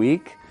coming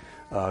week.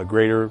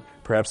 Greater,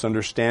 perhaps,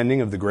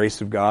 understanding of the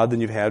grace of God than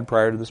you've had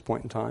prior to this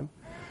point in time.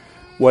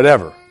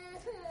 Whatever.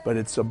 But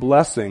it's a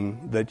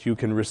blessing that you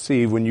can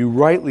receive when you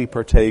rightly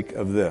partake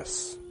of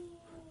this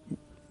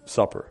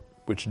supper,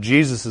 which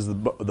Jesus is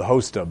the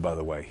host of, by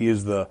the way. He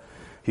is the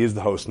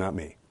host, not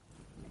me.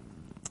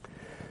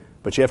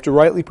 But you have to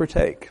rightly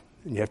partake,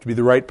 and you have to be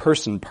the right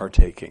person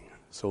partaking.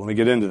 So let me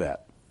get into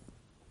that.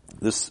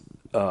 This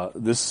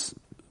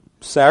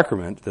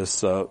sacrament,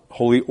 this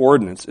holy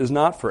ordinance, is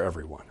not for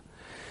everyone.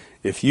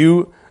 If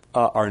you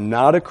are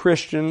not a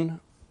Christian,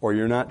 or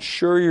you're not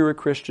sure you're a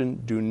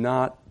Christian, do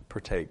not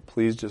partake.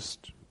 Please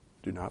just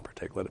do not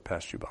partake. Let it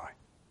pass you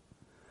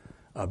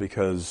by.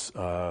 Because,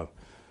 you're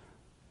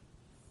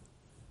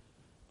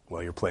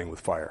playing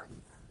with fire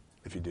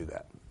if you do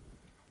that.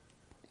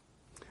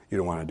 You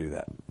don't want to do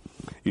that.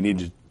 You need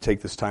to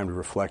take this time to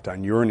reflect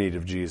on your need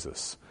of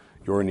Jesus,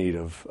 your need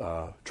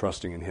of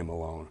trusting in Him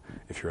alone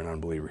if you're an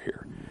unbeliever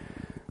here.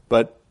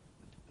 But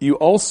you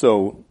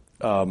also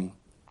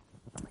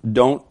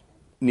don't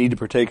need to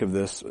partake of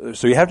this.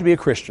 So you have to be a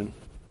Christian.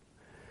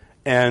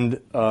 And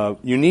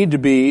you need to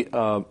be,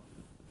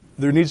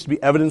 there needs to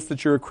be evidence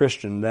that you're a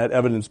Christian, that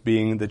evidence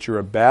being that you're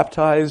a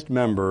baptized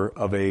member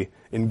of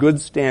in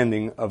good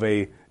standing of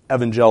a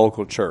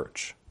evangelical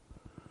church.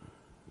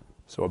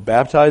 So a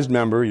baptized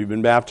member, you've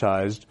been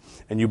baptized,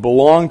 and you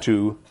belong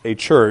to a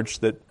church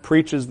that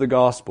preaches the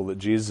gospel, that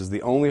Jesus is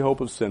the only hope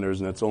of sinners,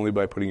 and it's only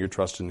by putting your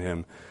trust in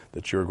Him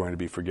that you're going to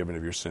be forgiven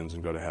of your sins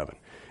and go to heaven.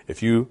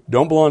 If you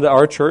don't belong to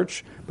our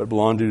church, but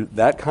belong to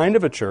that kind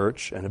of a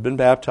church, and have been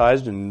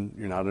baptized, and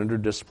you're not under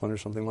discipline or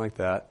something like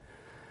that,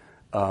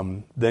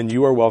 then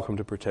you are welcome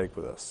to partake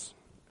with us,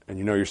 and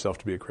you know yourself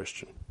to be a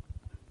Christian.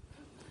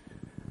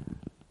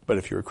 But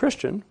if you're a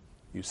Christian,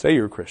 you say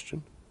you're a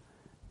Christian,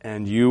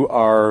 and you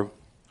are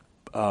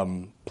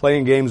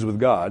playing games with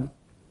God,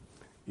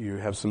 you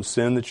have some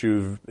sin that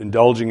you're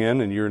indulging in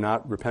and you're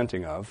not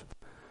repenting of,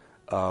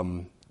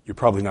 you're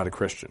probably not a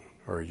Christian,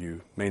 or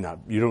you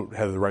don't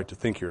have the right to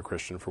think you're a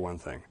Christian, for one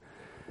thing.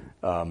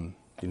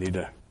 You need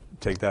to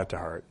take that to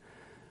heart.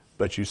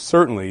 But you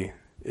certainly,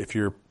 if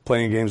you're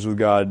playing games with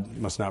God,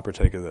 must not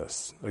partake of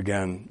this.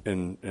 Again,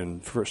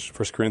 in 1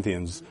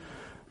 Corinthians,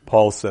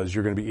 Paul says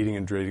you're going to be eating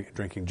and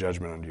drinking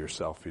judgment unto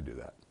yourself if you do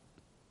that.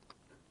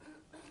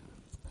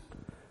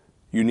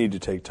 You need to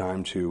take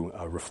time to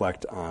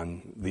reflect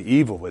on the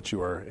evil that you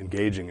are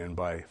engaging in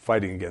by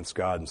fighting against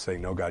God and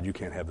saying, no, God, you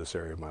can't have this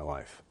area of my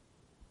life.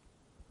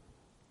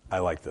 I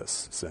like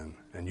this sin,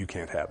 and you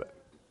can't have it.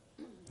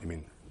 I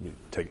mean,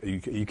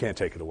 you can't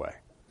take it away.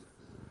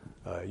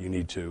 You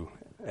need to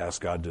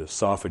ask God to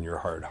soften your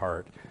hard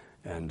heart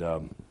and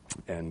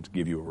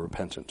give you a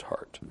repentant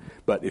heart.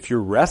 But if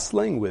you're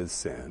wrestling with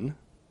sin,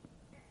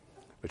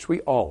 which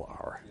we all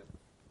are,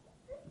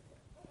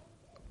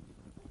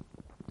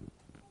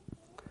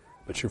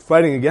 but you're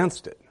fighting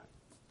against it,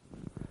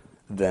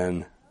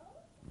 then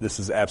this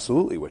is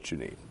absolutely what you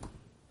need.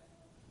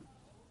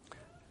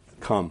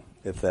 Come,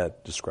 if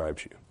that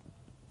describes you.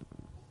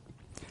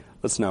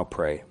 Let's now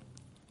pray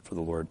for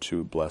the Lord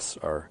to bless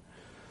our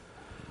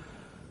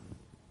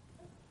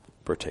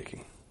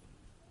partaking.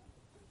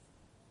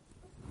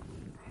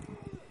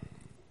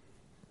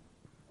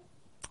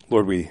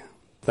 Lord, we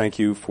thank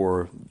you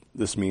for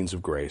this means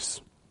of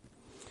grace,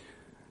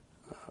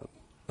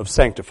 of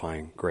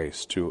sanctifying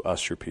grace to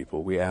us, your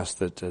people. We ask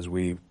that as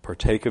we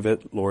partake of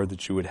it, Lord,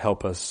 that you would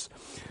help us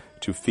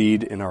to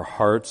feed in our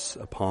hearts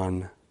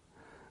upon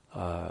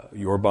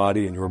your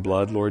body and your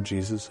blood, Lord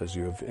Jesus, as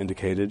you have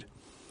indicated,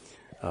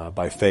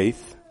 by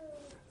faith,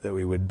 that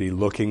we would be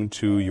looking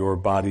to your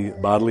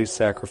bodily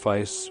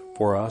sacrifice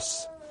for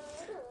us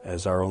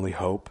as our only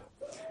hope,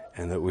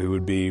 and that we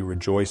would be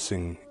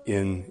rejoicing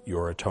in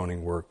your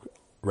atoning work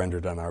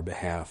rendered on our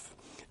behalf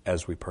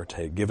as we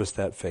partake. Give us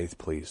that faith,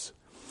 please.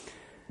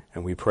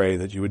 And we pray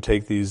that you would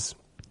take these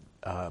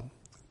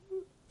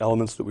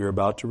elements that we are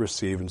about to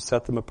receive and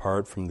set them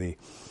apart from the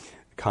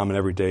common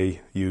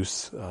everyday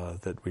use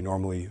that we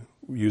normally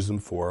use them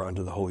for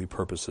under the holy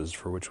purposes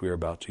for which we are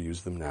about to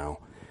use them now.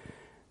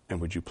 And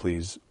would you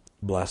please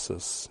bless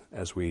us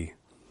as we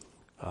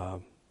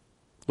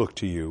look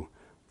to you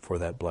for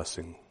that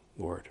blessing,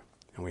 Lord.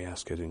 And we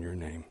ask it in your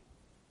name.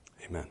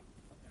 Amen.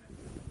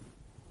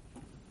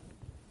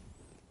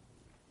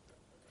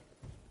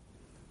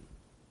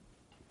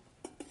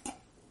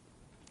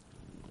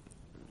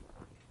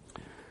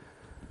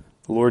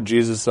 The Lord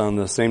Jesus, on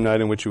the same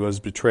night in which he was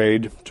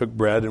betrayed, took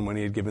bread, and when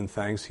he had given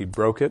thanks, he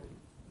broke it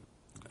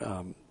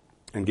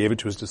and gave it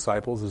to his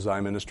disciples. As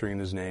I, ministering in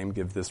his name,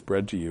 give this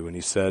bread to you. And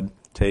he said,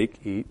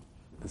 "Take, eat.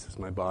 This is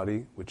my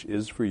body, which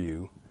is for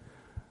you.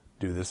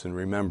 Do this in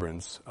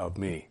remembrance of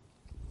me."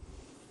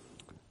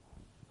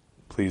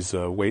 Please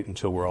wait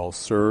until we're all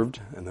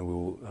served, and then we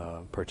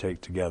will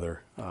partake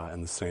together,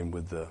 and the same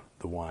with the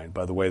wine.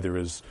 By the way, there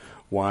is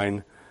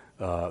wine.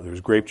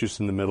 There's grape juice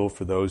in the middle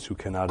for those who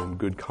cannot in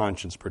good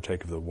conscience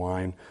partake of the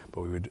wine,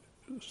 but we would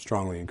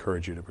strongly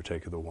encourage you to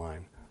partake of the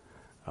wine,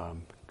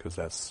 because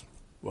that's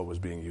what was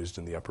being used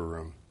in the upper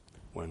room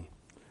when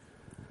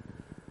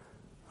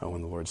the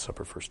Lord's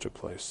Supper first took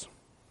place.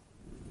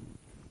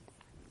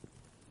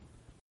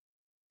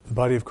 The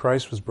body of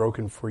Christ was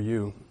broken for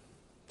you.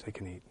 Take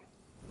and eat.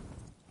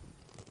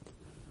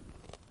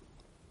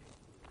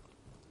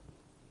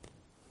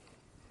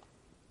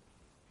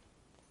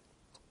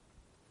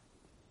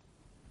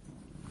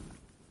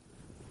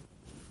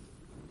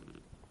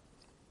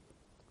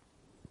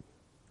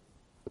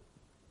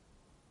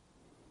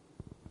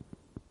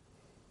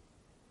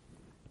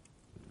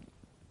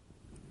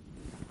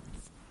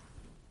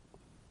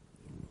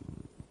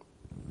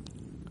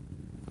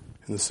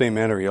 In the same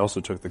manner, he also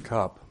took the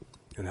cup,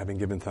 and having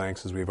given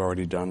thanks, as we've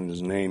already done in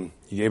his name,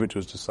 he gave it to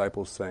his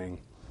disciples,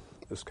 saying,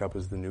 "This cup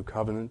is the new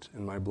covenant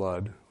in my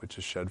blood, which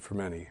is shed for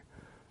many,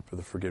 for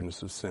the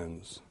forgiveness of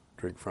sins.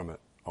 Drink from it,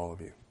 all of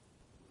you."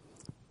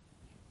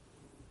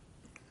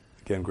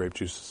 Again, grape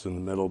juice is in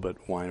the middle,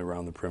 but wine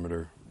around the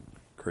perimeter. I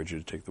encourage you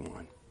to take the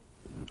wine.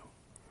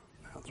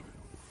 That's right.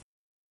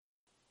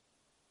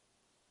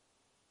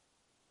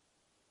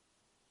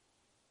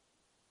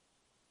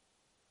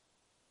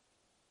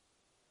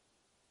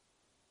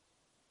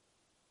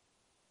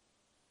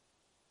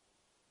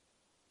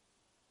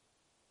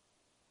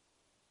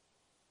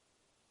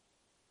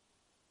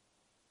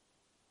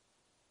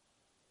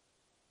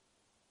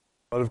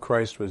 The blood of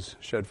Christ was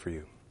shed for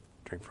you.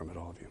 Drink from it,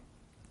 all of you.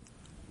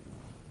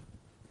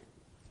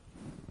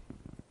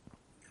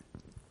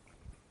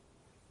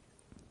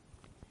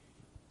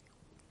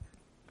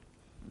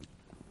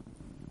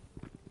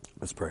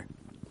 Let's pray.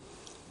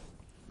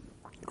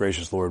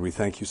 Gracious Lord, we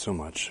thank you so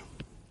much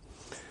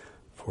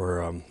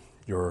for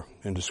your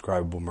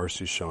indescribable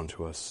mercy shown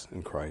to us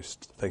in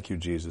Christ. Thank you,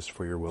 Jesus,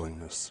 for your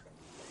willingness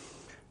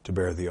to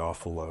bear the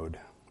awful load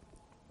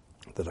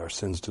that our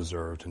sins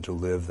deserved and to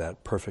live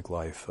that perfect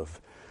life of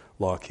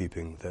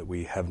law-keeping that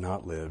we have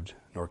not lived,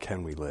 nor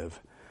can we live,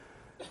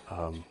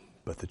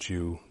 but that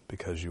you,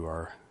 because you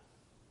are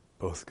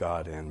both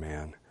God and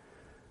man,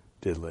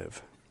 did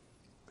live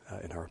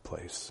in our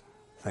place.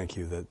 Thank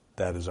you that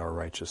that is our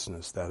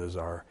righteousness, that is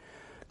our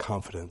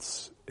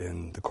confidence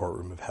in the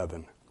courtroom of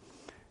heaven.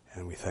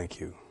 And we thank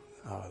you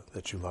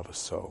that you love us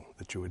so,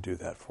 that you would do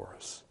that for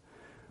us.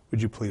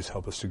 Would you please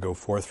help us to go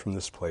forth from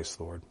this place,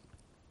 Lord,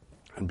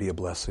 and be a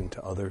blessing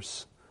to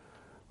others?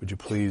 Would you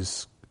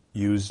please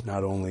use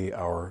not only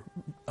our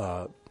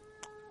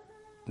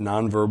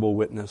nonverbal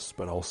witness,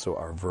 but also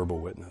our verbal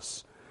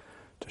witness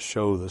to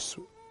show this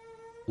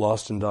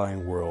lost and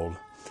dying world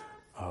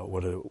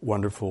what a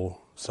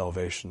wonderful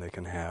salvation they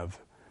can have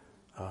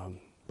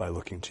by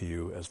looking to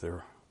you as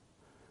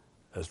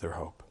their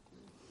hope.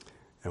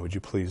 And would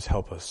you please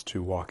help us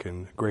to walk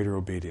in greater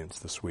obedience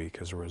this week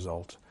as a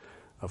result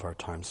of our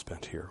time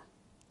spent here.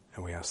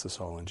 And we ask this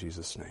all in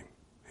Jesus' name.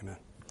 Amen.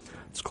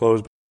 Let's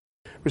close.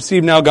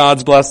 Receive now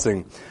God's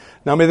blessing.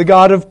 Now may the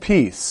God of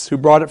peace, who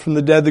brought it from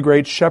the dead, the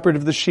great shepherd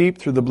of the sheep,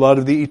 through the blood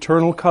of the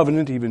eternal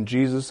covenant, even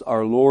Jesus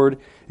our Lord,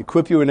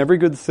 equip you in every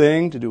good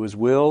thing to do his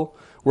will,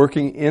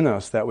 working in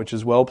us that which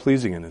is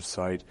well-pleasing in his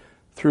sight,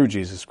 through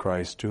Jesus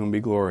Christ, to whom be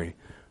glory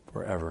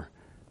forever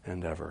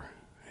and ever.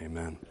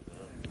 Amen.